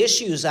make big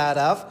issues out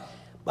of,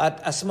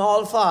 but a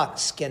small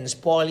fox can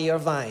spoil your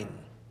vine.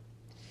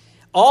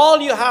 All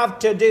you have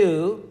to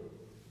do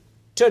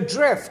to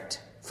drift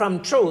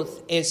from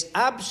truth is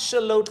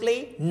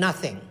absolutely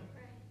nothing.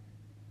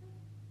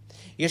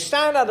 You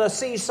stand at the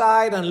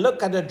seaside and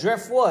look at the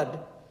driftwood,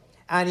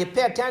 and you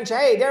pay attention,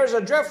 hey, there's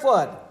a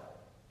driftwood.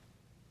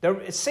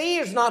 The sea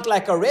is not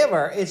like a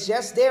river, it's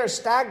just there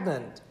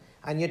stagnant.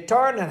 And you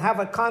turn and have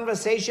a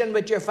conversation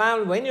with your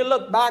family. When you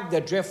look back,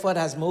 the driftwood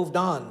has moved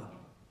on.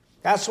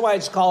 That's why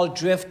it's called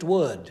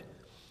driftwood.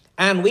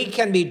 And we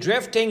can be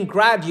drifting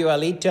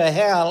gradually to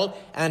hell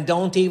and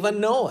don't even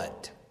know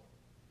it.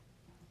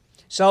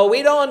 So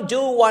we don't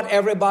do what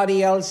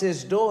everybody else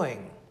is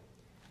doing.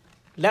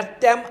 Let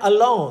them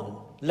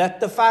alone. Let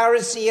the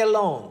Pharisee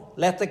alone.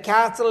 Let the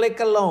Catholic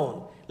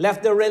alone.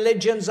 Let the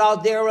religions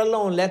out there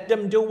alone. Let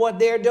them do what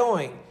they're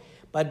doing.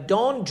 But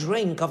don't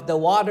drink of the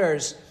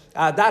waters,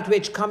 that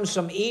which comes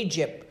from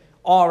Egypt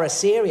or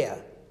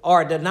Assyria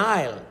or the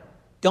Nile.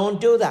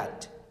 Don't do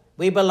that.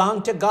 We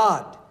belong to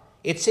God.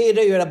 It's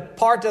either you're a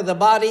part of the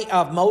body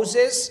of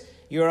Moses,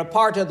 you're a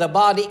part of the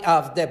body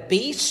of the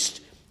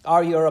beast,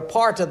 or you're a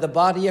part of the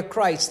body of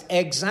Christ.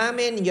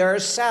 Examine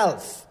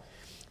yourself.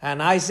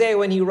 And Isaiah,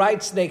 when he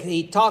writes,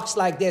 he talks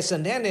like this,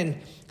 and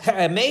then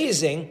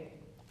amazing,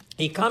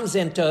 he comes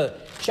into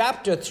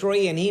chapter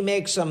 3 and he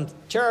makes some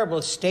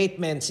terrible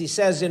statements. He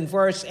says in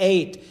verse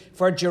 8,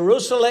 for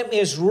Jerusalem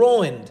is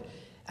ruined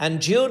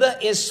and Judah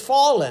is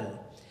fallen.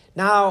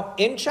 Now,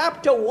 in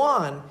chapter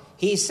 1,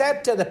 he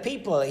said to the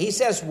people, he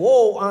says,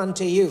 woe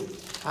unto you.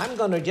 I'm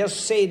going to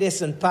just say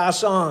this and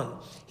pass on.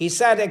 He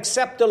said,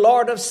 except the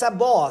Lord of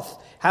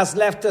Sabaoth has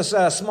left us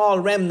a small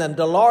remnant.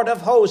 The Lord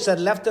of hosts had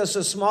left us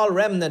a small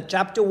remnant.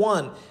 Chapter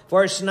 1,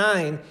 verse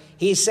 9.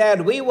 He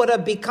said, we would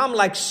have become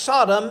like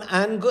Sodom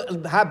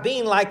and have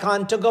been like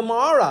unto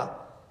Gomorrah.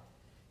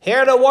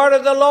 Hear the word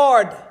of the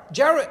Lord.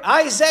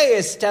 Isaiah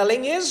is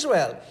telling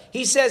Israel.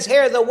 He says,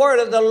 hear the word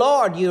of the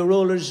Lord, you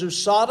rulers of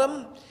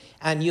Sodom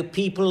and you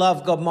people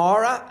of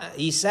Gomorrah.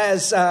 He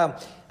says,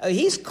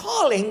 he's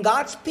calling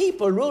God's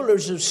people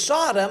rulers of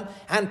Sodom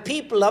and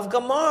people of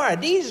Gomorrah.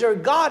 These are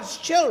God's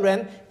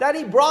children that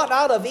he brought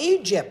out of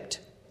Egypt.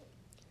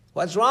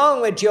 What's wrong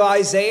with you,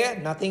 Isaiah?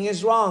 Nothing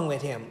is wrong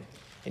with him.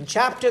 In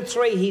chapter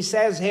 3, he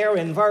says here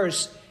in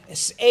verse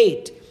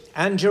 8,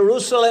 and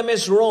Jerusalem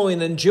is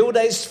ruined and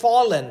Judah is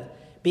fallen,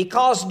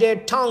 because their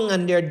tongue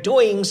and their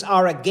doings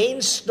are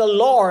against the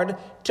Lord,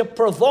 to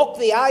provoke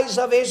the eyes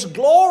of his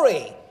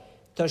glory,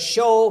 to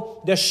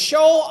show the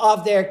show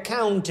of their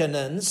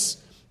countenance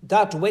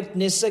that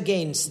witness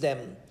against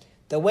them.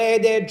 The way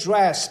they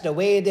dress, the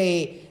way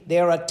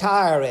their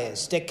attire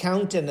is, the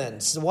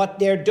countenance, what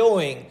they're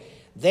doing.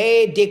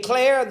 They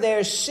declare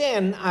their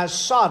sin as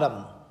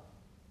Sodom.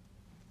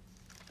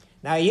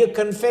 Now you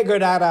can figure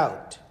that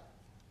out.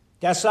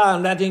 That's why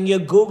I'm letting you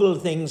Google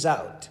things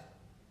out.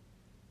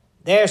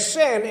 Their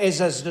sin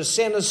is as the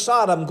sin of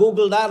Sodom.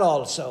 Google that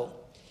also.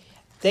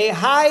 They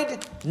hide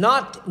it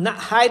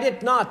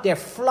not. They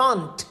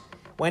flaunt.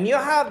 When you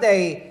have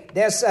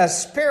there's a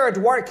spirit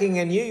working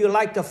in you, you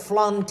like to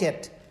flaunt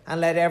it and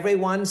let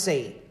everyone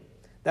see.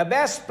 The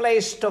best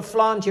place to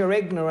flaunt your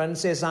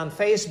ignorance is on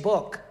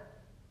Facebook.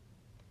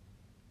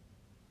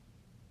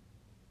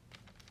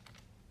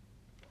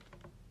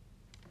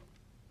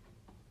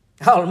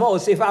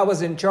 Almost, if I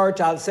was in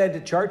church, I'll say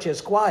the church is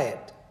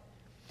quiet.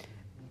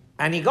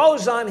 And he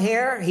goes on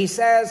here, he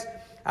says,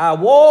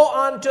 woe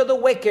unto the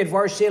wicked,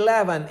 verse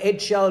 11,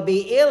 it shall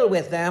be ill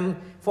with them,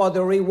 for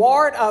the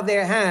reward of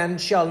their hand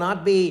shall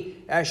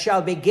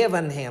be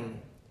given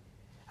him.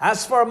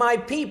 As for my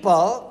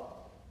people,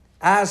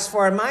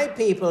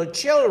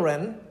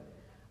 children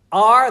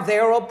are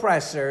their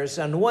oppressors,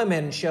 and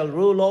women shall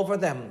rule over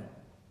them.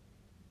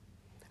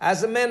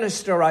 As a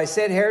minister, I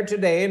sit here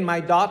today, and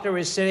my daughter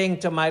is sitting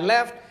to my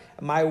left,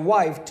 my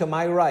wife to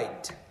my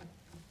right.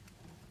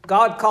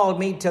 God called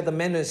me to the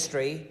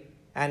ministry,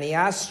 and he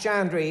asked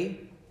Chandri,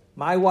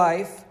 my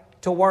wife,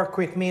 to work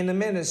with me in the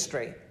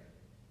ministry.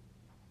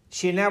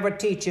 She never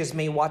teaches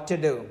me what to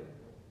do.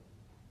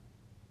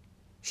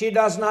 She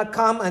does not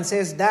come and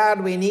says,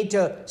 Dad, we need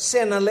to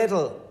sin a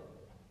little.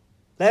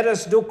 Let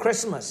us do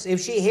Christmas. If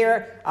she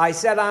hear, I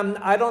said,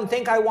 I don't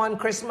think I want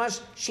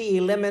Christmas, she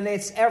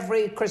eliminates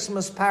every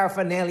Christmas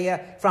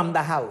paraphernalia from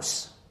the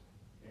house.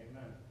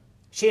 Amen.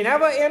 She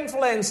never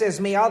influences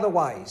me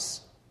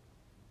otherwise.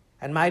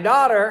 And my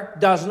daughter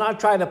does not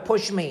try to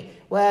push me.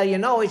 Well,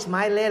 it's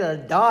my little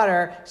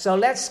daughter, so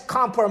let's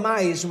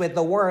compromise with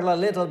the world a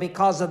little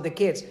because of the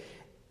kids.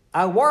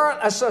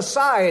 A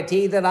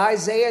society that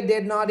Isaiah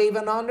did not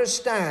even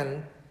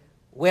understand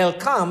will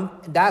come,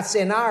 that's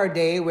in our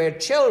day, where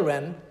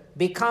children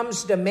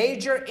becomes the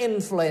major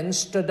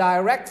influence to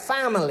direct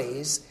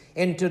families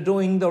into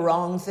doing the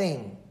wrong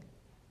thing.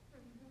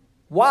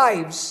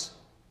 Wives,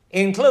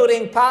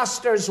 including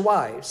pastors'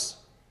 wives,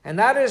 and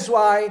that is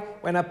why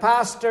when a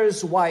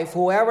pastor's wife,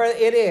 whoever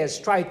it is,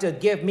 tried to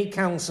give me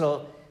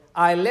counsel,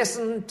 I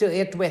listened to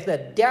it with a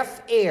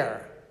deaf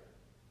ear.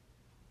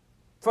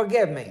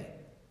 Forgive me.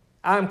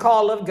 I'm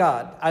called of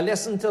God. I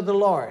listen to the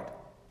Lord.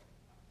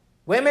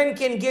 Women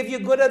can give you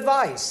good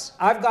advice.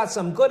 I've got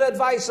some good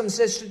advice from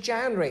Sister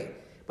Chandri,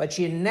 but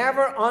she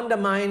never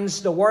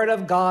undermines the word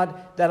of God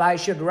that I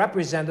should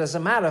represent. As a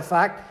matter of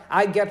fact,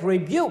 I get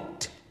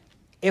rebuked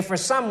if for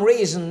some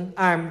reason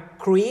I'm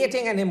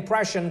creating an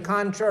impression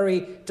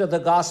contrary to the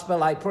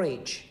gospel I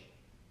preach.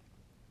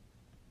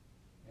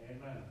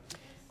 Amen.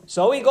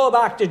 So we go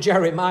back to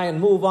Jeremiah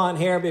and move on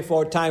here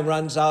before time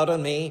runs out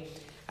on me.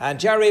 And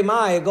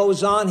Jeremiah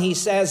goes on, he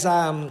says,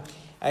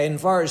 in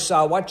verse,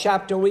 what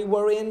chapter we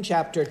were in?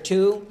 Chapter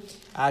 2,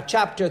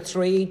 chapter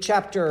 3,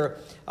 chapter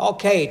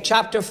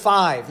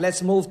 5.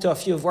 Let's move to a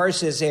few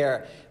verses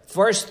here.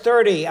 Verse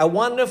 30, a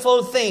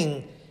wonderful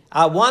thing,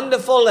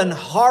 wonderful and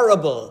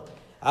horrible.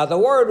 The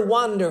word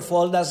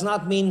wonderful does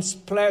not mean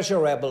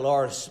pleasurable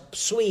or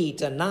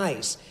sweet and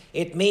nice.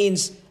 It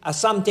means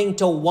something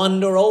to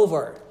wonder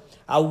over.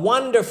 A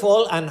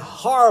wonderful and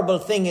horrible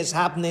thing is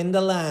happening in the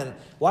land.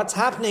 What's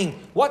happening?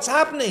 What's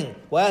happening?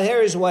 Well,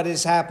 here's what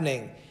is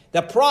happening.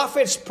 The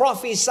prophets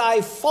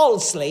prophesy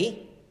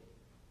falsely,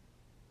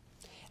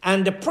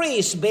 and the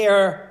priests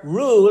bear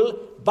rule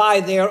by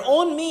their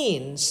own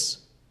means,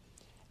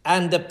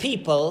 and the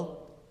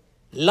people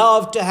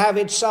love to have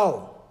it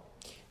so.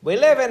 We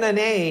live in an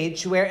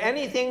age where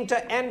anything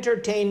to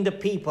entertain the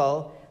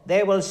people,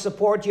 they will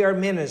support your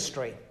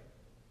ministry.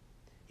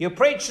 You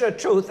preach the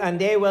truth and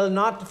they will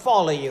not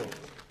follow you.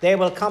 They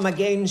will come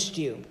against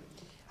you.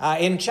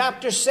 In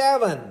chapter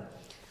 7,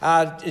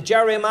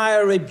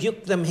 Jeremiah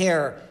rebuked them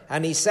here.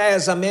 And he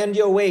says, amend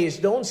your ways.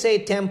 Don't say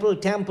temple,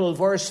 temple,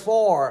 verse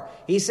 4.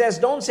 He says,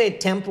 don't say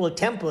temple,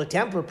 temple,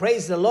 temple.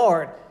 Praise the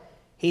Lord.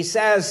 He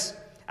says,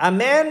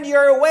 amend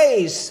your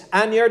ways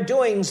and your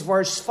doings,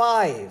 verse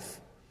 5.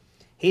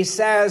 He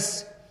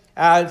says,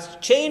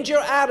 change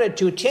your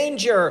attitude,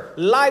 change your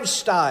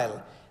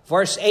lifestyle.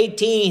 Verse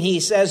 18, he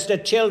says, the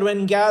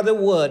children gather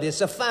wood.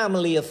 It's a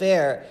family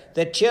affair.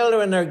 The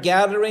children are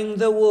gathering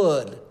the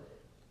wood.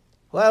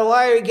 Well,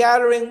 why are you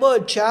gathering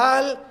wood,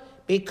 child?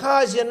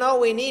 Because,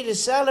 we need to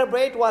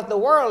celebrate what the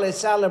world is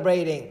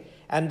celebrating.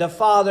 And the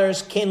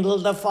fathers kindle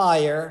the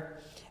fire,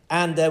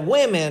 and the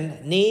women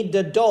need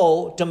the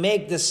dough to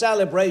make the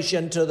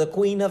celebration to the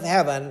Queen of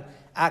Heaven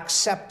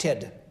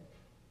accepted.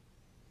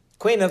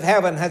 Queen of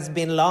Heaven has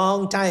been a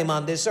long time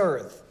on this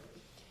earth.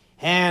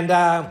 And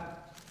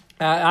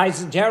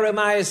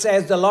Jeremiah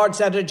says, the Lord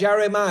said to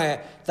Jeremiah,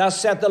 thus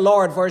said the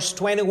Lord, verse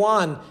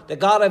 21, the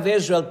God of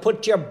Israel,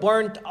 put your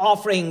burnt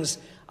offerings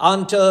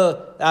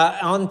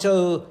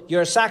unto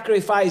your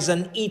sacrifice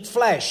and eat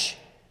flesh.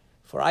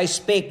 For I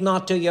spake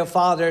not to your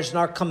fathers,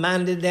 nor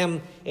commanded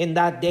them in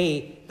that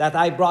day that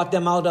I brought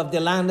them out of the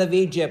land of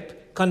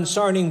Egypt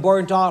concerning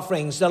burnt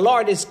offerings. The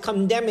Lord is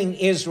condemning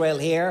Israel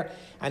here,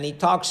 and he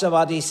talks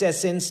about, he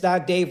says, since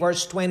that day,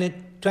 verse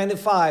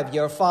 25,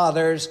 your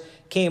fathers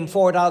came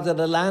forth out of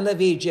the land of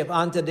Egypt.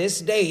 Unto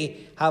this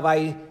day have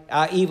I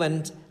have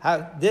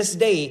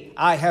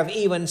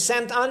even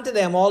sent unto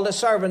them all the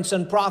servants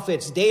and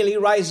prophets, daily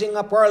rising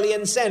up early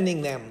and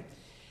sending them.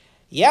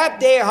 Yet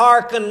they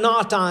hearken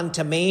not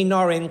unto me,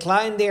 nor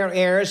incline their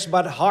ears,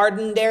 but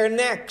harden their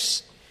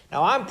necks.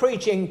 Now I'm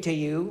preaching to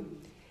you,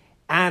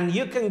 and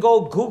you can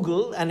go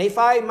Google, and if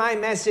my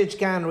message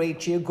can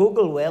reach you,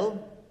 Google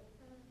will.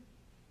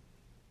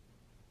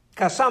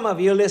 Because some of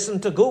you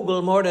listen to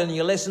Google more than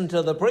you listen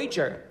to the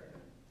preacher.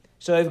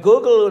 So if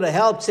Google would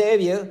help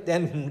save you,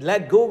 then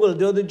let Google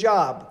do the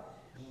job.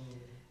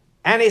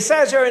 And he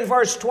says here in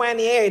verse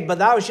 28, but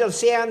thou shalt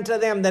say unto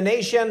them, the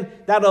nation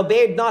that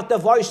obeyed not the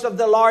voice of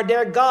the Lord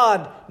their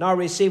God, nor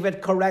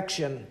received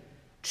correction.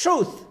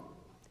 Truth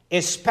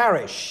is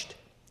perished.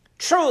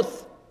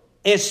 Truth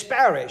is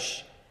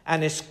perished,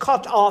 and is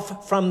cut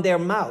off from their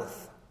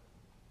mouth.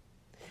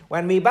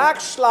 When we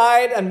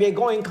backslide and we're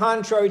going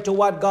contrary to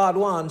what God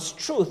wants,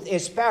 truth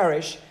is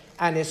perished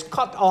and is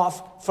cut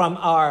off from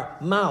our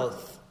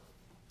mouth.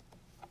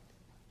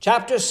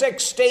 Chapter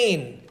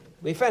 16.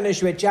 We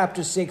finish with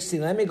chapter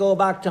 16. Let me go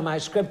back to my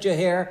scripture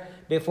here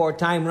before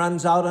time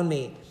runs out on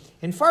me.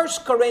 In 1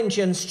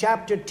 Corinthians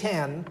chapter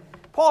 10,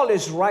 Paul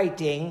is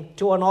writing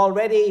to an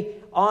already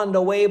on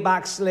the way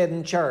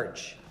backslidden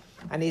church.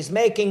 And he's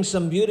making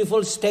some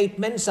beautiful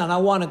statements, and I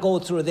want to go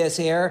through this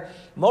here.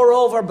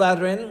 Moreover,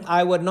 brethren,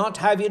 I would not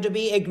have you to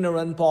be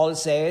ignorant, Paul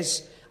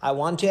says. I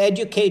want to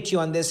educate you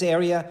on this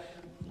area.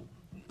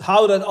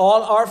 How that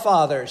all our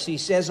fathers, he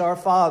says our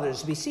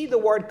fathers. We see the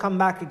word come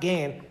back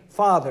again,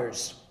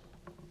 fathers.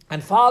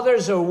 And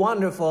fathers are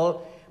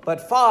wonderful,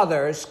 but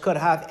fathers could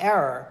have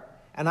error.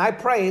 And I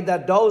pray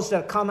that those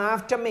that come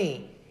after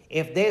me,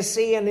 if they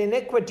see an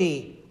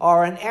iniquity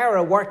or an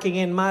error working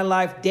in my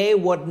life, they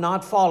would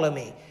not follow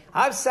me.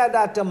 I've said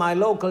that to my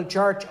local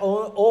church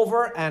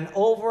over and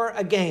over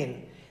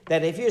again,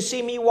 that if you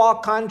see me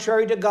walk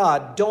contrary to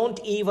God, don't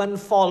even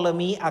follow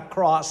me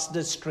across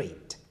the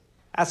street.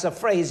 That's a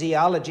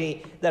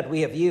phraseology that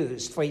we have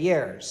used for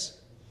years.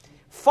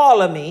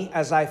 Follow me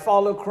as I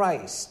follow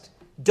Christ.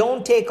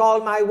 Don't take all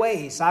my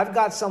ways. I've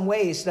got some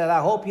ways that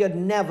I hope you'd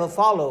never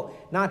follow.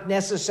 Not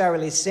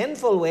necessarily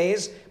sinful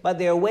ways, but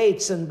they're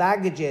weights and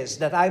baggages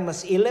that I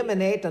must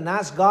eliminate and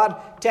ask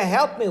God to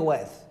help me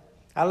with.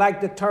 I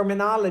like the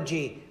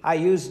terminology I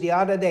used the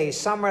other day.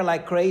 Some are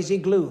like crazy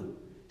glue,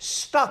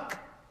 stuck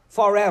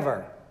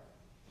forever.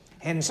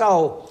 And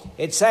so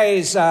it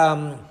says,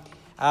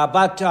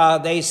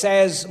 they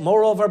says,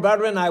 moreover,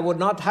 brethren, I would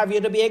not have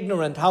you to be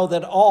ignorant, how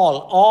that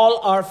all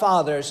our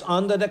fathers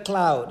under the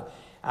cloud,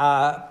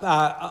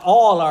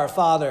 all our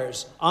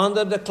fathers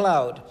under the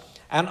cloud,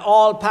 and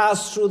all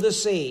passed through the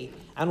sea,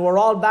 and were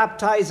all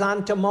baptized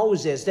unto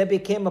Moses. They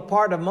became a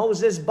part of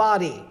Moses'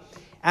 body,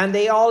 and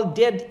they all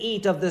did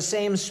eat of the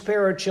same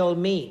spiritual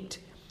meat,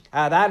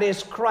 that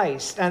is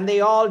Christ, and they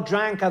all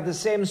drank of the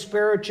same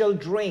spiritual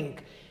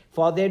drink,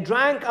 for they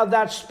drank of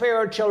that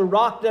spiritual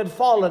rock that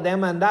followed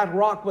them, and that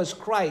rock was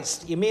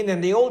Christ. You mean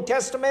in the Old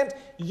Testament?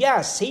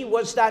 Yes, he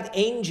was that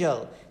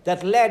angel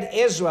that led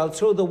Israel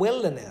through the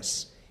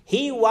wilderness.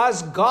 He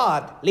was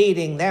God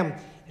leading them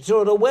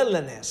through the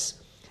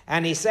wilderness.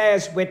 And he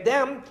says, with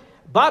them,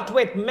 but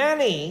with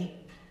many,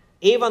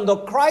 even though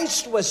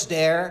Christ was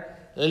there,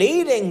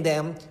 leading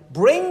them,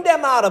 bring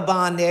them out of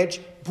bondage,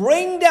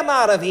 bring them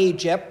out of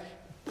Egypt,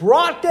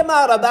 brought them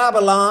out of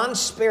Babylon,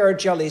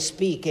 spiritually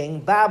speaking.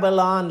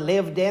 Babylon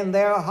lived in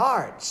their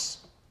hearts.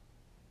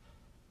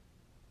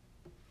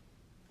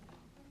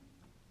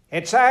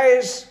 It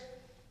says,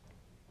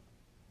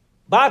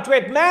 but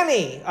with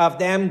many of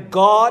them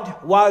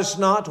God was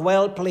not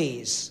well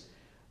pleased,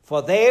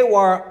 for they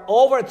were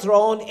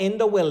overthrown in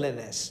the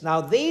wilderness.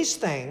 Now these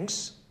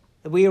things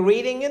that we're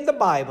reading in the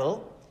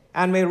Bible,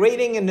 and we're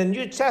reading in the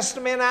New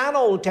Testament and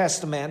Old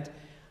Testament,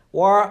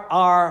 were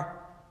our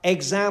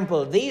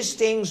example. These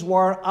things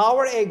were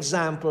our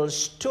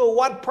examples. To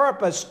what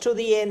purpose? To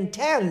the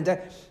intent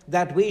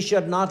that we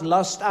should not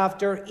lust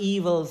after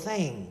evil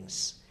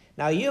things.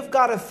 Now you've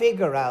got to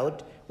figure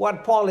out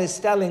what Paul is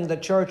telling the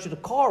church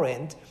of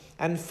Corinth,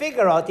 and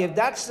figure out if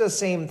that's the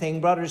same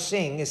thing Brother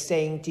Singh is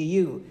saying to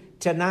you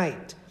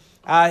tonight.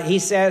 He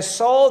says,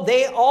 so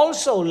they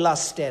also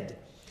lusted.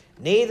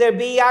 Neither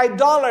be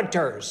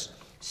idolaters.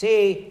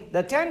 See,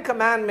 the 10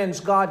 commandments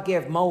God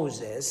gave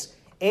Moses,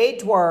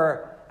 8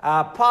 were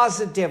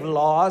positive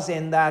laws,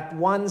 in that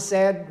one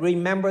said,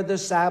 remember the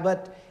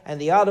Sabbath,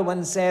 and the other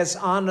one says,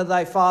 honor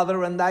thy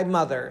father and thy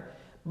mother.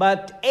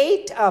 But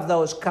 8 of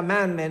those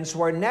commandments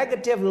were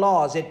negative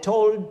laws. It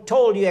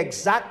told you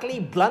exactly,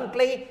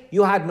 bluntly,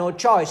 you had no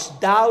choice.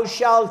 Thou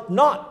shalt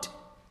not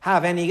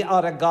have any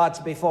other gods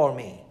before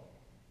me.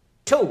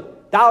 2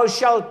 thou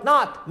shalt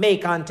not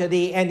make unto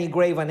thee any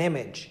graven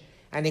image.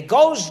 And it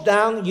goes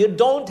down, you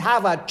don't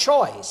have a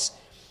choice.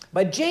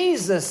 But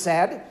Jesus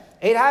said,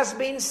 it has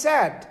been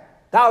said,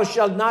 thou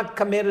shalt not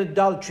commit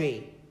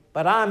adultery.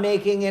 But I'm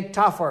making it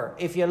tougher.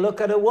 If you look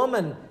at a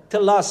woman to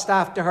lust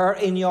after her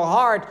in your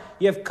heart,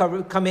 you've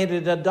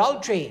committed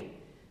adultery.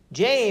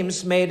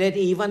 James made it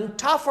even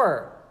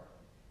tougher.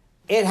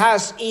 It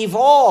has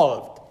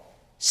evolved.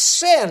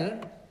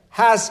 Sin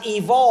has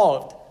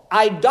evolved.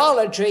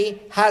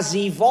 Idolatry has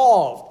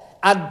evolved.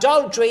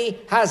 Adultery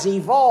has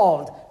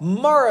evolved.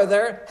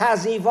 Murder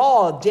has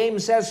evolved.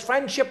 James says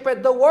friendship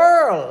with the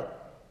world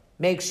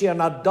makes you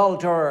an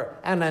adulterer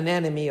and an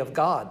enemy of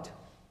God.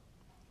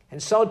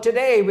 And so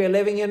today we're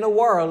living in a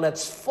world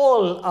that's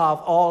full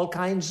of all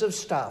kinds of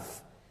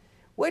stuff.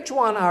 Which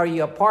one are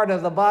you? A part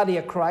of the body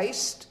of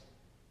Christ?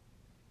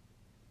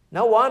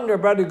 No wonder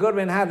Brother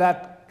Goodwin had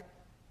that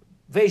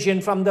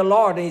vision from the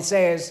Lord. He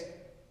says,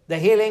 the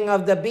healing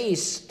of the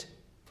beast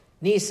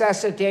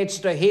necessitates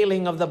the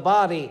healing of the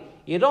body.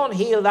 You don't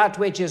heal that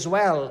which is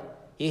well.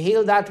 You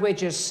heal that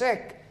which is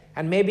sick.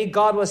 And maybe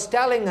God was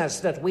telling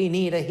us that we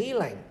need a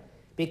healing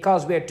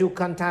because we're too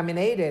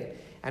contaminated.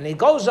 And it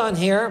goes on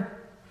here,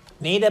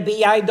 neither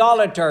be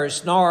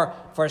idolaters, nor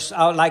for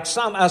like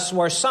some, as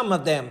were some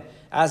of them.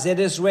 As it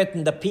is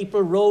written, the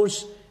people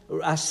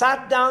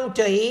sat down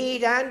to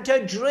eat and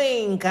to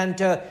drink and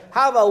to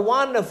have a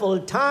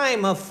wonderful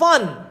time of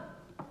fun.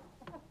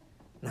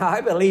 Now,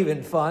 I believe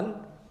in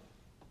fun.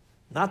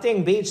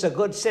 Nothing beats a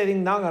good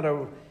sitting down at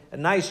a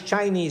nice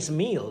Chinese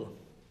meal.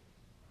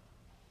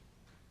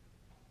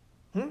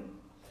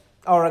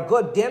 Or a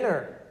good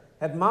dinner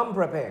that Mom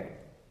prepared.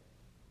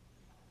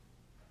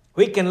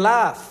 We can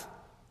laugh,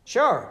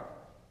 sure,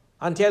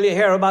 until you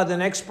hear about the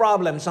next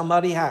problem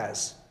somebody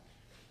has.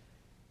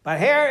 But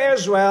here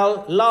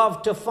Israel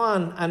loved to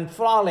fun and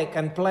frolic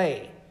and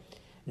play.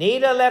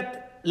 Neither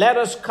let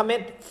us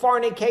commit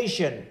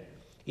fornication.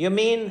 You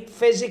mean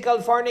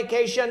physical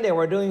fornication? They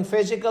were doing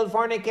physical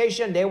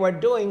fornication. They were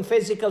doing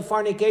physical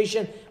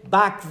fornication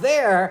back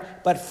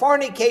there, but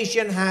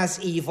fornication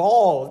has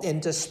evolved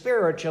into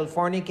spiritual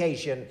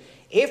fornication.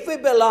 If we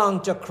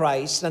belong to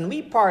Christ and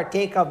we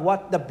partake of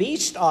what the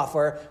beast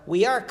offer,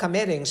 we are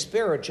committing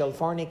spiritual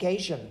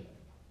fornication.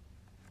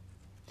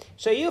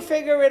 So you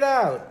figure it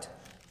out.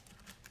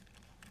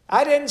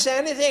 I didn't say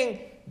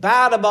anything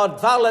bad about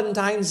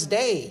Valentine's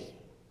Day,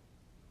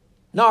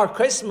 nor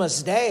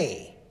Christmas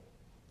Day,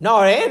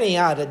 nor any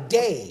other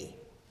day.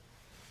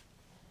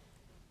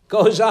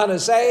 Goes on to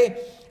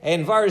say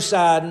in verse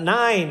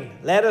 9,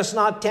 let us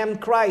not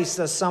tempt Christ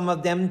as some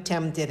of them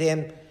tempted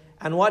him.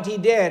 And what he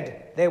did,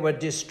 they were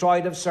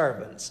destroyed of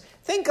servants.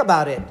 Think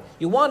about it.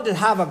 You want to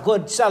have a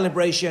good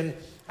celebration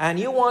and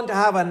you want to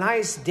have a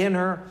nice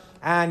dinner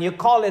and you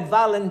call it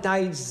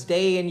Valentine's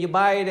Day and you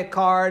buy the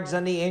cards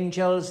and the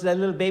angels, the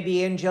little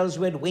baby angels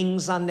with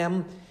wings on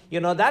them. You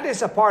know, that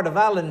is a part of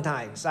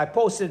Valentine's. I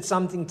posted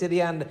something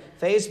today on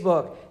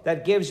Facebook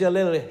that gives you a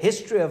little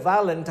history of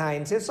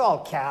Valentine's. It's all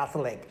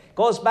Catholic.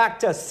 Goes back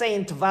to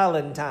Saint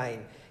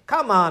Valentine.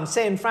 Come on,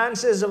 St.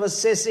 Francis of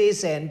Assisi,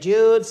 St.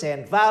 Jude,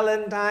 St.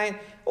 Valentine.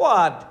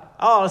 What?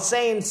 All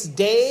Saints'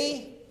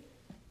 Day?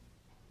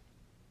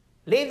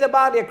 Leave the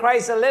body of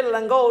Christ a little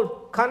and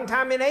go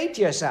contaminate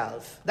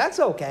yourself. That's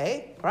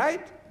okay,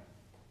 right?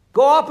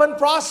 Go up and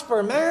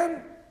prosper,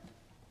 man.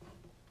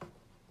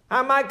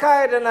 On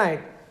Micaiah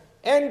tonight.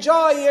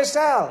 Enjoy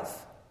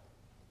yourself.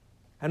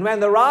 And when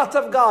the wrath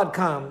of God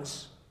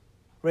comes,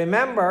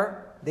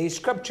 remember these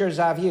scriptures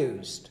I've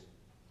used.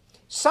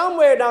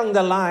 Somewhere down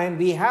the line,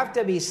 we have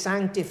to be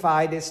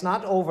sanctified. It's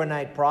not an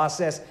overnight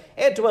process.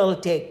 It will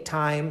take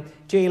time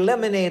to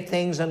eliminate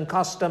things and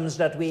customs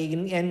that we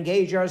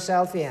engage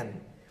ourselves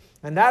in.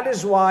 And that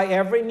is why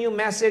every new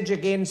message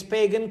against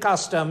pagan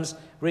customs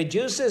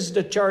reduces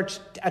the church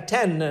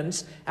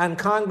attendance and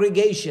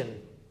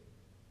congregation.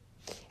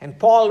 And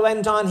Paul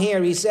went on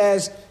here. He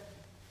says,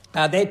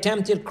 they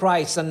tempted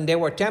Christ, and they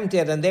were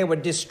tempted, and they were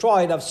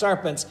destroyed of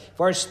serpents.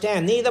 Verse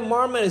 10, neither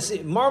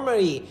murmur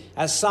ye,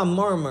 as some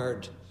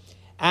murmured,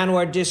 and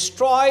were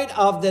destroyed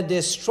of the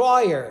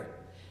destroyer.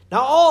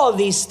 Now all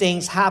these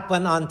things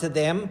happen unto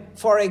them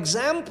for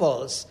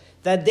examples,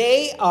 that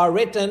they are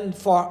written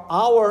for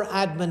our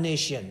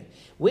admonition.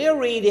 We're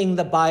reading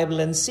the Bible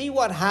and see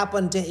what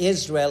happened to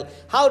Israel,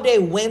 how they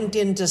went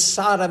into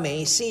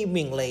sodomy,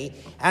 seemingly,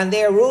 and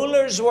their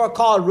rulers were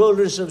called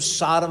rulers of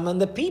Sodom, and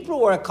the people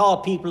were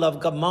called people of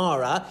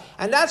Gomorrah.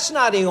 And that's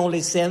not the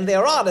only sin. There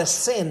are other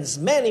sins,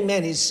 many,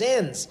 many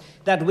sins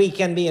that we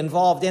can be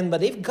involved in.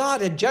 But if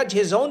God had judged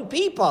his own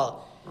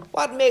people,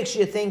 what makes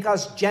you think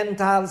us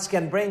Gentiles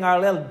can bring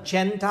our little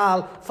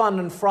Gentile fun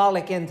and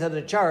frolic into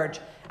the church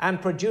and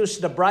produce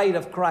the bride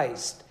of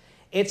Christ?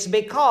 It's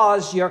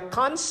because your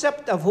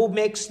concept of who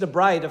makes the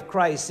bride of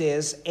Christ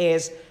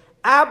is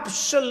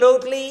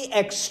absolutely,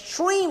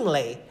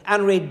 extremely,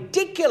 and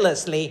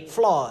ridiculously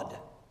flawed.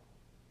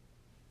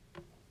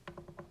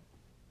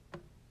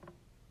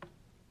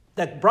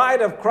 The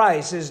bride of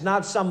Christ is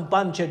not some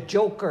bunch of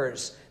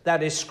jokers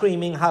that is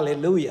screaming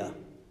hallelujah.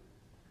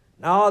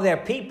 No, they're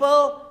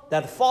people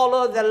that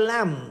follow the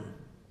Lamb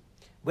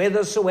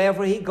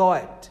whithersoever he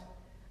goeth.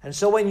 And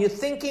so when you're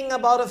thinking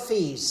about a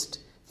feast,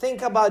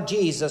 think about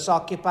Jesus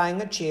occupying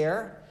a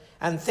chair,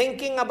 and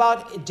thinking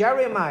about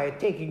Jeremiah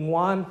taking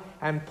one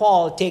and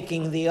Paul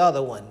taking the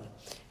other one.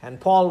 And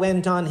Paul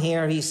went on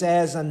here, he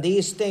says, and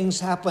these things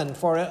happen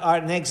for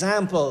an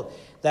example,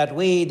 that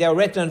they're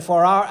written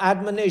for our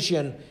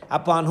admonition,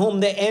 upon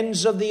whom the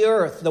ends of the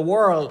earth, the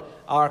world,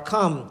 are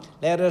come.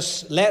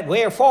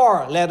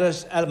 Wherefore, let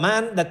us, a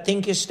man that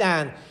thinketh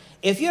stand.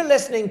 If you're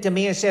listening to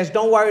me and says,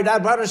 don't worry,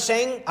 that brother's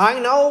saying, I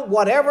know,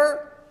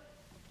 whatever,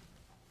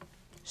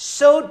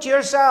 suit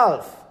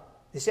yourself.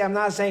 You see, I'm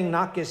not saying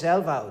knock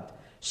yourself out.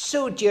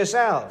 Suit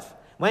yourself.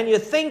 When you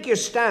think you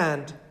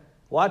stand,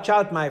 watch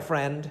out, my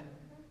friend.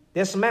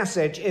 This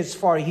message is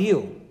for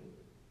you.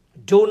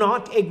 Do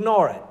not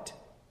ignore it.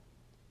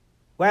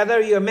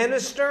 Whether you're a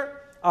minister,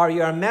 or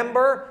you're a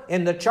member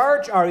in the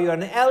church, or you're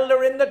an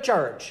elder in the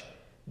church,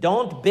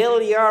 don't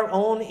build your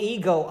own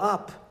ego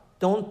up.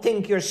 Don't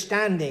think you're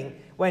standing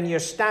when you're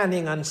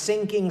standing on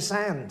sinking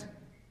sand.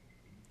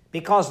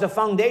 Because the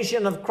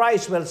foundation of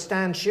Christ will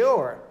stand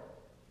sure.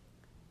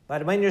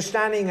 But when you're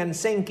standing on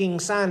sinking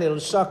sand, it'll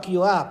suck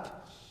you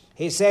up.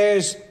 He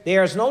says,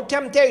 there's no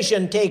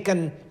temptation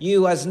taken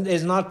you as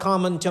is not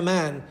common to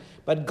man.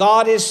 But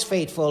God is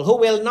faithful, who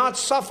will not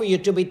suffer you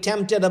to be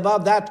tempted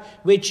above that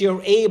which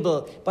you're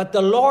able. But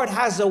the Lord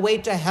has a way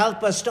to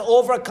help us to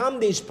overcome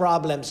these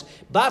problems.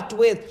 But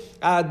will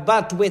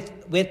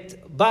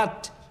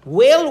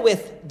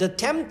with the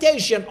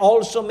temptation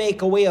also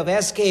make a way of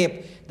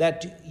escape,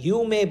 that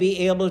you may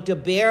be able to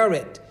bear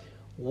it.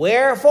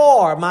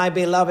 Wherefore, my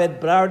beloved,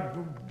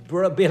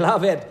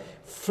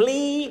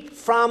 flee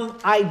from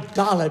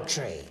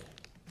idolatry.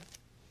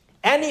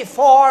 Any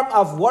form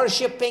of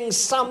worshiping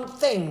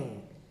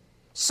something,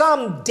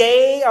 some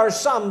day or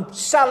some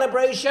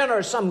celebration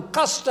or some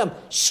custom.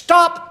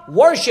 Stop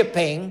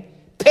worshiping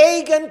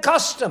pagan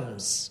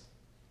customs.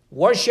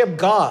 Worship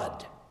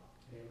God.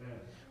 Amen.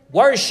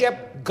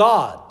 Worship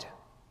God.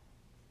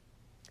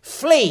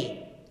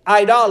 Flee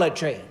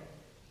idolatry.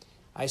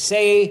 I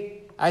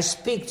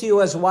speak to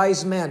you as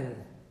wise men.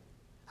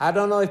 I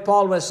don't know if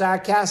Paul was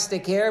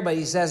sarcastic here, but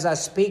he says, I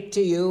speak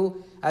to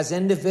you as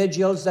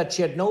individuals that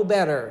should know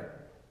better.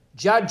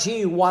 Judge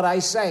ye what I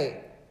say.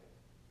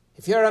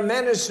 If you're a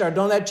minister,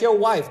 don't let your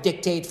wife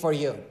dictate for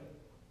you.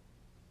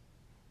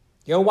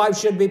 Your wife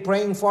should be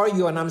praying for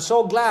you, and I'm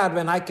so glad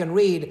when I can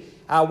read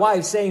a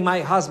wife saying,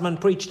 my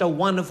husband preached a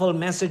wonderful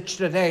message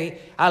today,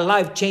 a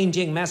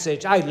life-changing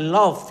message. I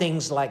love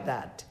things like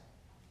that.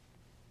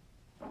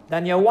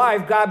 Then your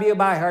wife grab you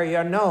by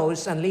your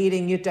nose and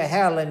leading you to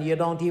hell and you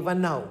don't even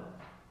know.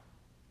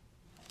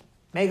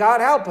 May God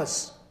help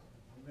us.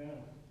 Amen.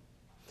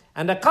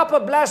 And the cup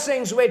of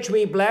blessings which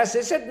we bless,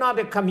 is it not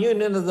a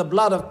communion of the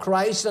blood of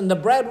Christ? And the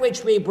bread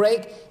which we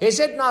break, is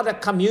it not a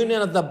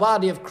communion of the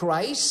body of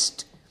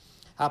Christ?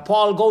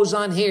 Paul goes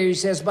on here, he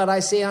says, but I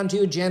say unto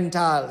you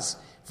Gentiles,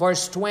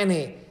 verse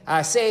 20,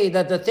 I say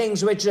that the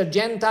things which the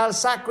Gentiles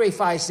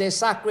sacrifice, they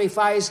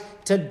sacrifice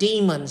to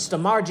demons. The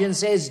margin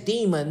says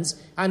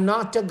demons and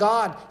not to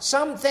God.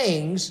 Some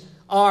things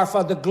are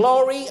for the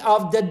glory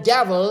of the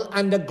devil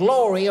and the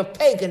glory of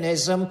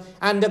paganism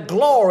and the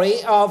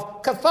glory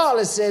of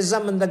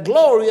Catholicism and the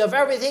glory of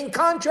everything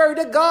contrary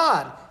to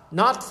God,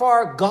 not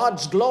for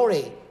God's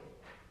glory.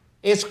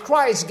 Is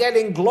Christ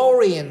getting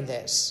glory in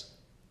this?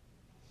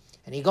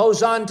 And he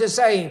goes on to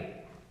say,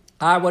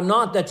 I would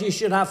not that you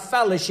should have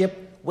fellowship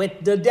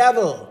with the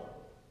devil.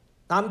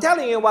 I'm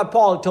telling you what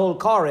Paul told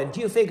Corinth.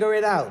 You figure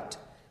it out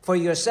for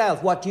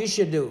yourself, what you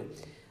should do.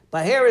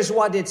 But here is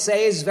what it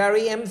says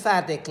very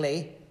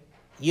emphatically.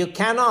 You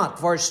cannot,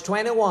 verse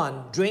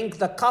 21, drink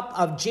the cup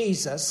of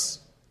Jesus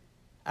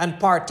and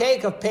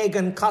partake of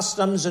pagan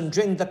customs and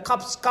drink the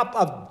cup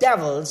of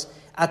devils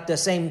at the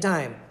same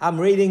time. I'm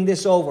reading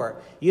this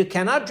over. You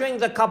cannot drink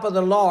the cup of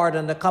the Lord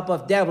and the cup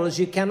of devils.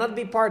 You cannot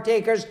be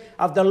partakers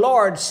of the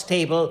Lord's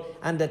table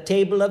and the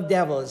table of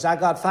devils. I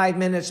got 5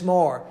 minutes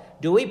more.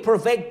 Do we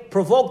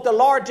provoke the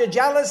Lord to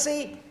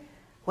jealousy?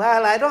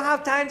 Well, I don't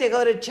have time to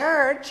go to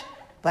church,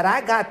 but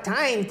I got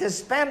time to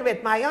spend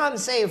with my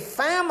unsaved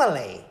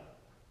family.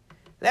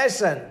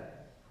 Listen,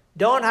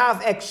 don't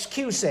have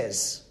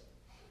excuses.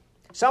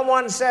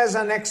 Someone says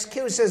an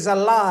excuse is a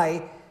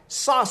lie,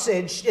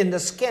 sausage in the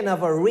skin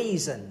of a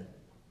reason.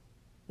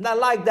 Not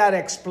like that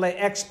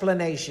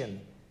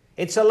explanation.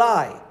 It's a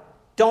lie.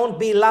 Don't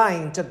be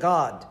lying to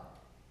God.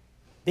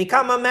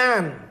 Become a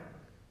man.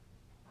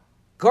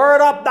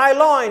 Gird up thy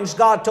loins,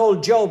 God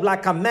told Job,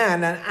 like a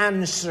man, and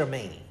answer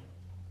me.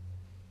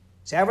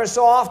 So ever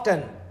so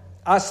often,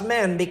 us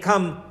men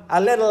become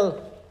a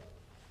little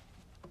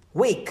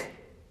weak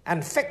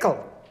and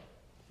fickle.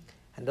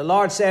 And the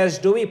Lord says,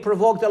 do we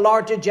provoke the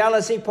Lord to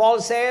jealousy?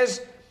 Paul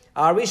says,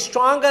 are we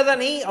stronger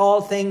than he?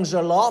 All things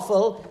are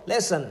lawful.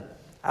 Listen,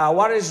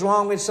 what is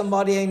wrong with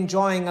somebody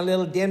enjoying a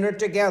little dinner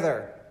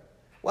together?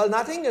 Well,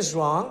 nothing is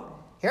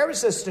wrong. Here is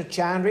Sister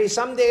Chandri.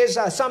 Some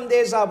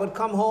days I would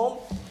come home,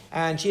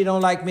 and she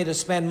don't like me to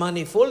spend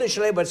money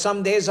foolishly, but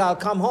some days I'll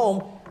come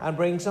home and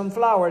bring some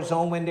flowers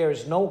home when there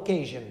is no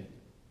occasion.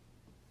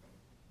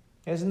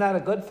 Isn't that a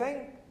good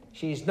thing?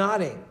 She's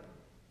nodding.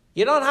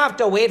 You don't have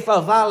to wait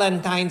for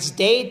Valentine's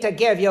Day to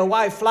give your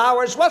wife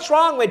flowers. What's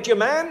wrong with you,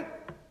 man?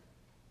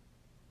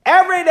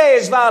 Every day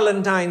is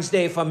Valentine's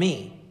Day for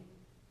me.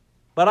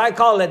 But I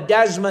call it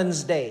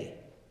Desmond's Day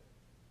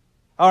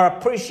or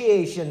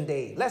Appreciation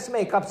Day. Let's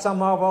make up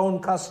some of our own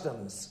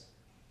customs.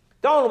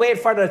 Don't wait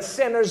for the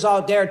sinners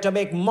out there to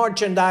make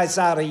merchandise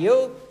out of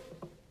you.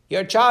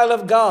 You're a child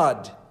of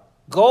God.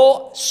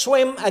 Go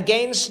swim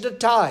against the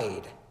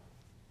tide.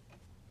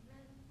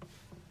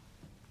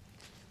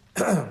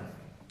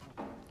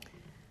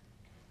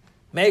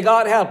 May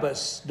God help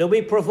us. Do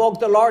we provoke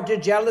the Lord to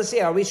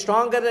jealousy? Are we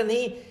stronger than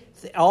He?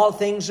 All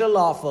things are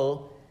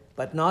lawful,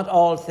 but not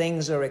all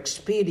things are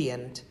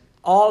expedient.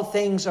 All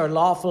things are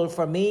lawful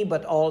for me,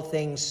 but all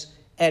things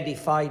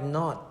edify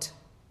not.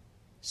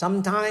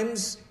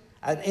 Sometimes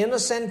an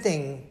innocent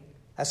thing,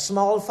 a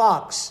small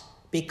fox,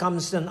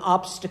 becomes an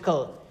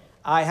obstacle.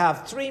 I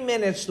have 3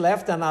 minutes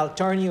left, and I'll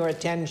turn your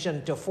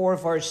attention to 4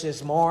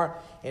 verses more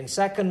in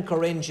 2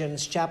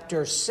 Corinthians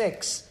chapter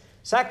 6.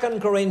 2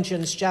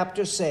 Corinthians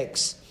chapter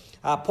 6.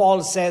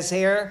 Paul says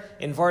here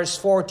in verse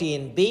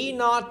 14, "Be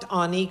not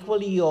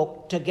unequally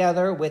yoked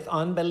together with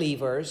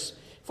unbelievers.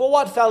 For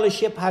what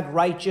fellowship had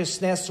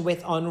righteousness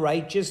with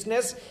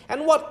unrighteousness?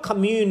 And what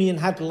communion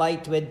had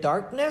light with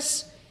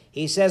darkness?"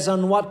 He says,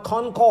 "On what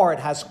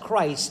concord has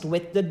Christ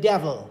with the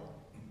devil?"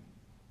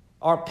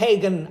 Or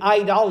pagan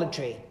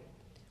idolatry.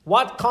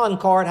 What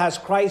concord has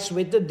Christ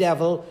with the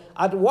devil?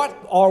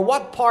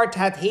 What part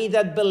hath he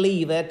that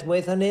believeth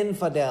with an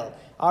infidel?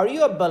 Are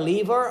you a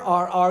believer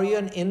or are you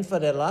an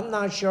infidel? I'm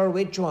not sure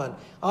which one.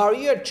 Are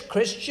you a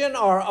Christian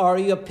or are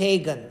you a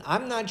pagan?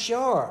 I'm not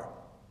sure.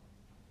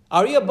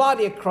 Are you a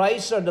body of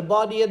Christ or the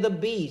body of the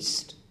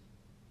beast?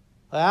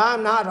 Well,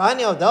 I'm not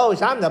any of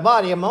those. I'm the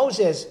body of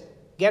Moses.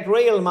 Get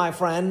real, my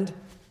friend.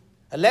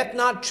 Let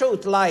not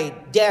truth lie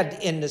dead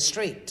in the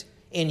street,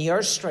 in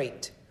your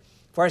street.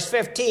 Verse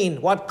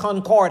 15, "What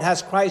concord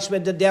has Christ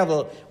with the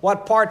devil?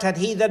 What part hath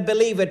he that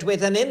believeth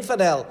with an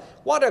infidel?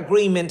 What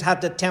agreement hath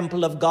the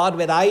temple of God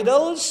with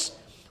idols?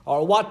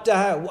 For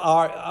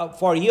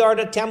ye are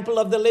the temple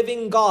of the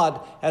living God,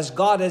 as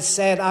God has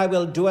said, I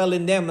will dwell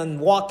in them and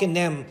walk in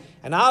them,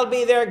 and I'll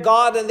be their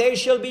God, and they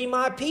shall be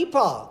my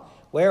people.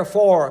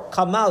 Wherefore,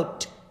 come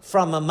out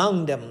from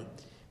among them."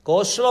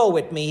 Go slow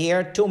with me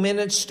here, 2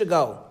 minutes to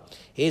go.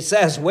 He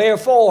says,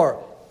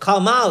 "Wherefore,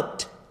 come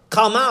out,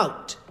 come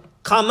out.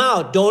 Come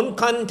out, don't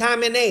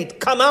contaminate.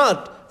 Come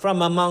out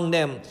from among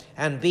them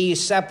and be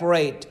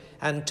separate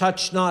and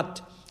touch not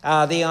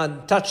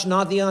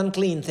the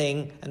unclean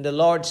thing." And the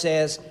Lord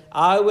says,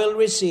 "I will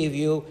receive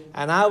you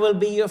and I will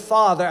be your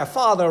father, a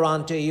father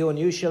unto you, and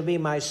you shall be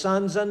my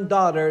sons and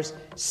daughters,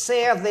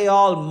 saith the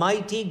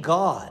Almighty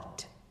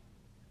God."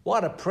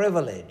 What a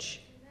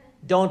privilege.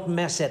 Don't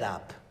mess it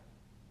up.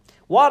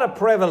 What a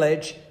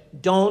privilege.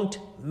 Don't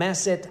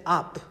mess it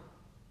up.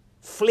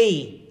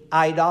 Flee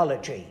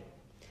idolatry.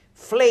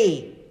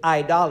 Flee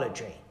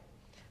idolatry.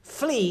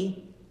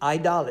 Flee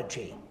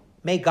idolatry.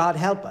 May God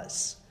help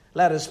us.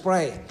 Let us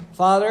pray.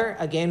 Father,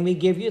 again we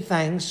give you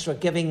thanks for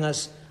giving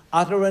us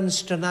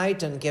utterance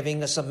tonight and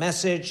giving us a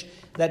message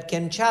that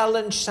can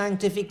challenge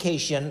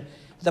sanctification,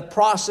 the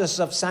process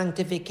of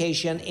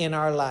sanctification in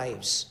our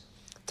lives.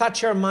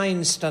 Touch our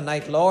minds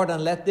tonight, Lord,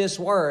 and let this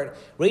word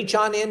reach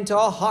on into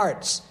our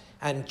hearts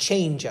and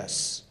change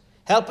us.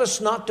 Help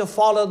us not to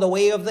follow the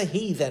way of the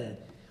heathen,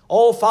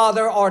 oh,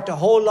 Father, or to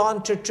hold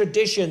on to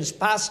traditions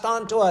passed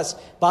on to us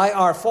by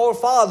our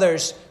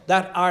forefathers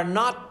that are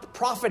not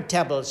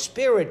profitable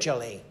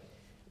spiritually,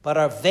 but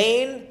are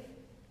vain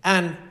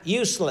and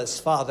useless,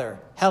 Father.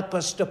 Help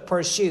us to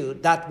pursue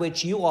that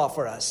which you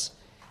offer us.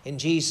 In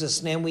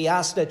Jesus' name, we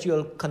ask that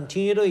you'll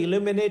continue to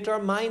illuminate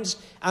our minds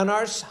and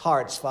our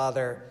hearts,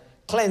 Father.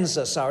 Cleanse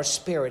us, our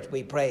spirit,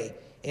 we pray,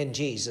 in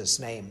Jesus'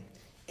 name.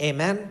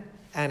 Amen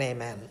and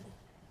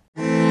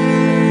amen.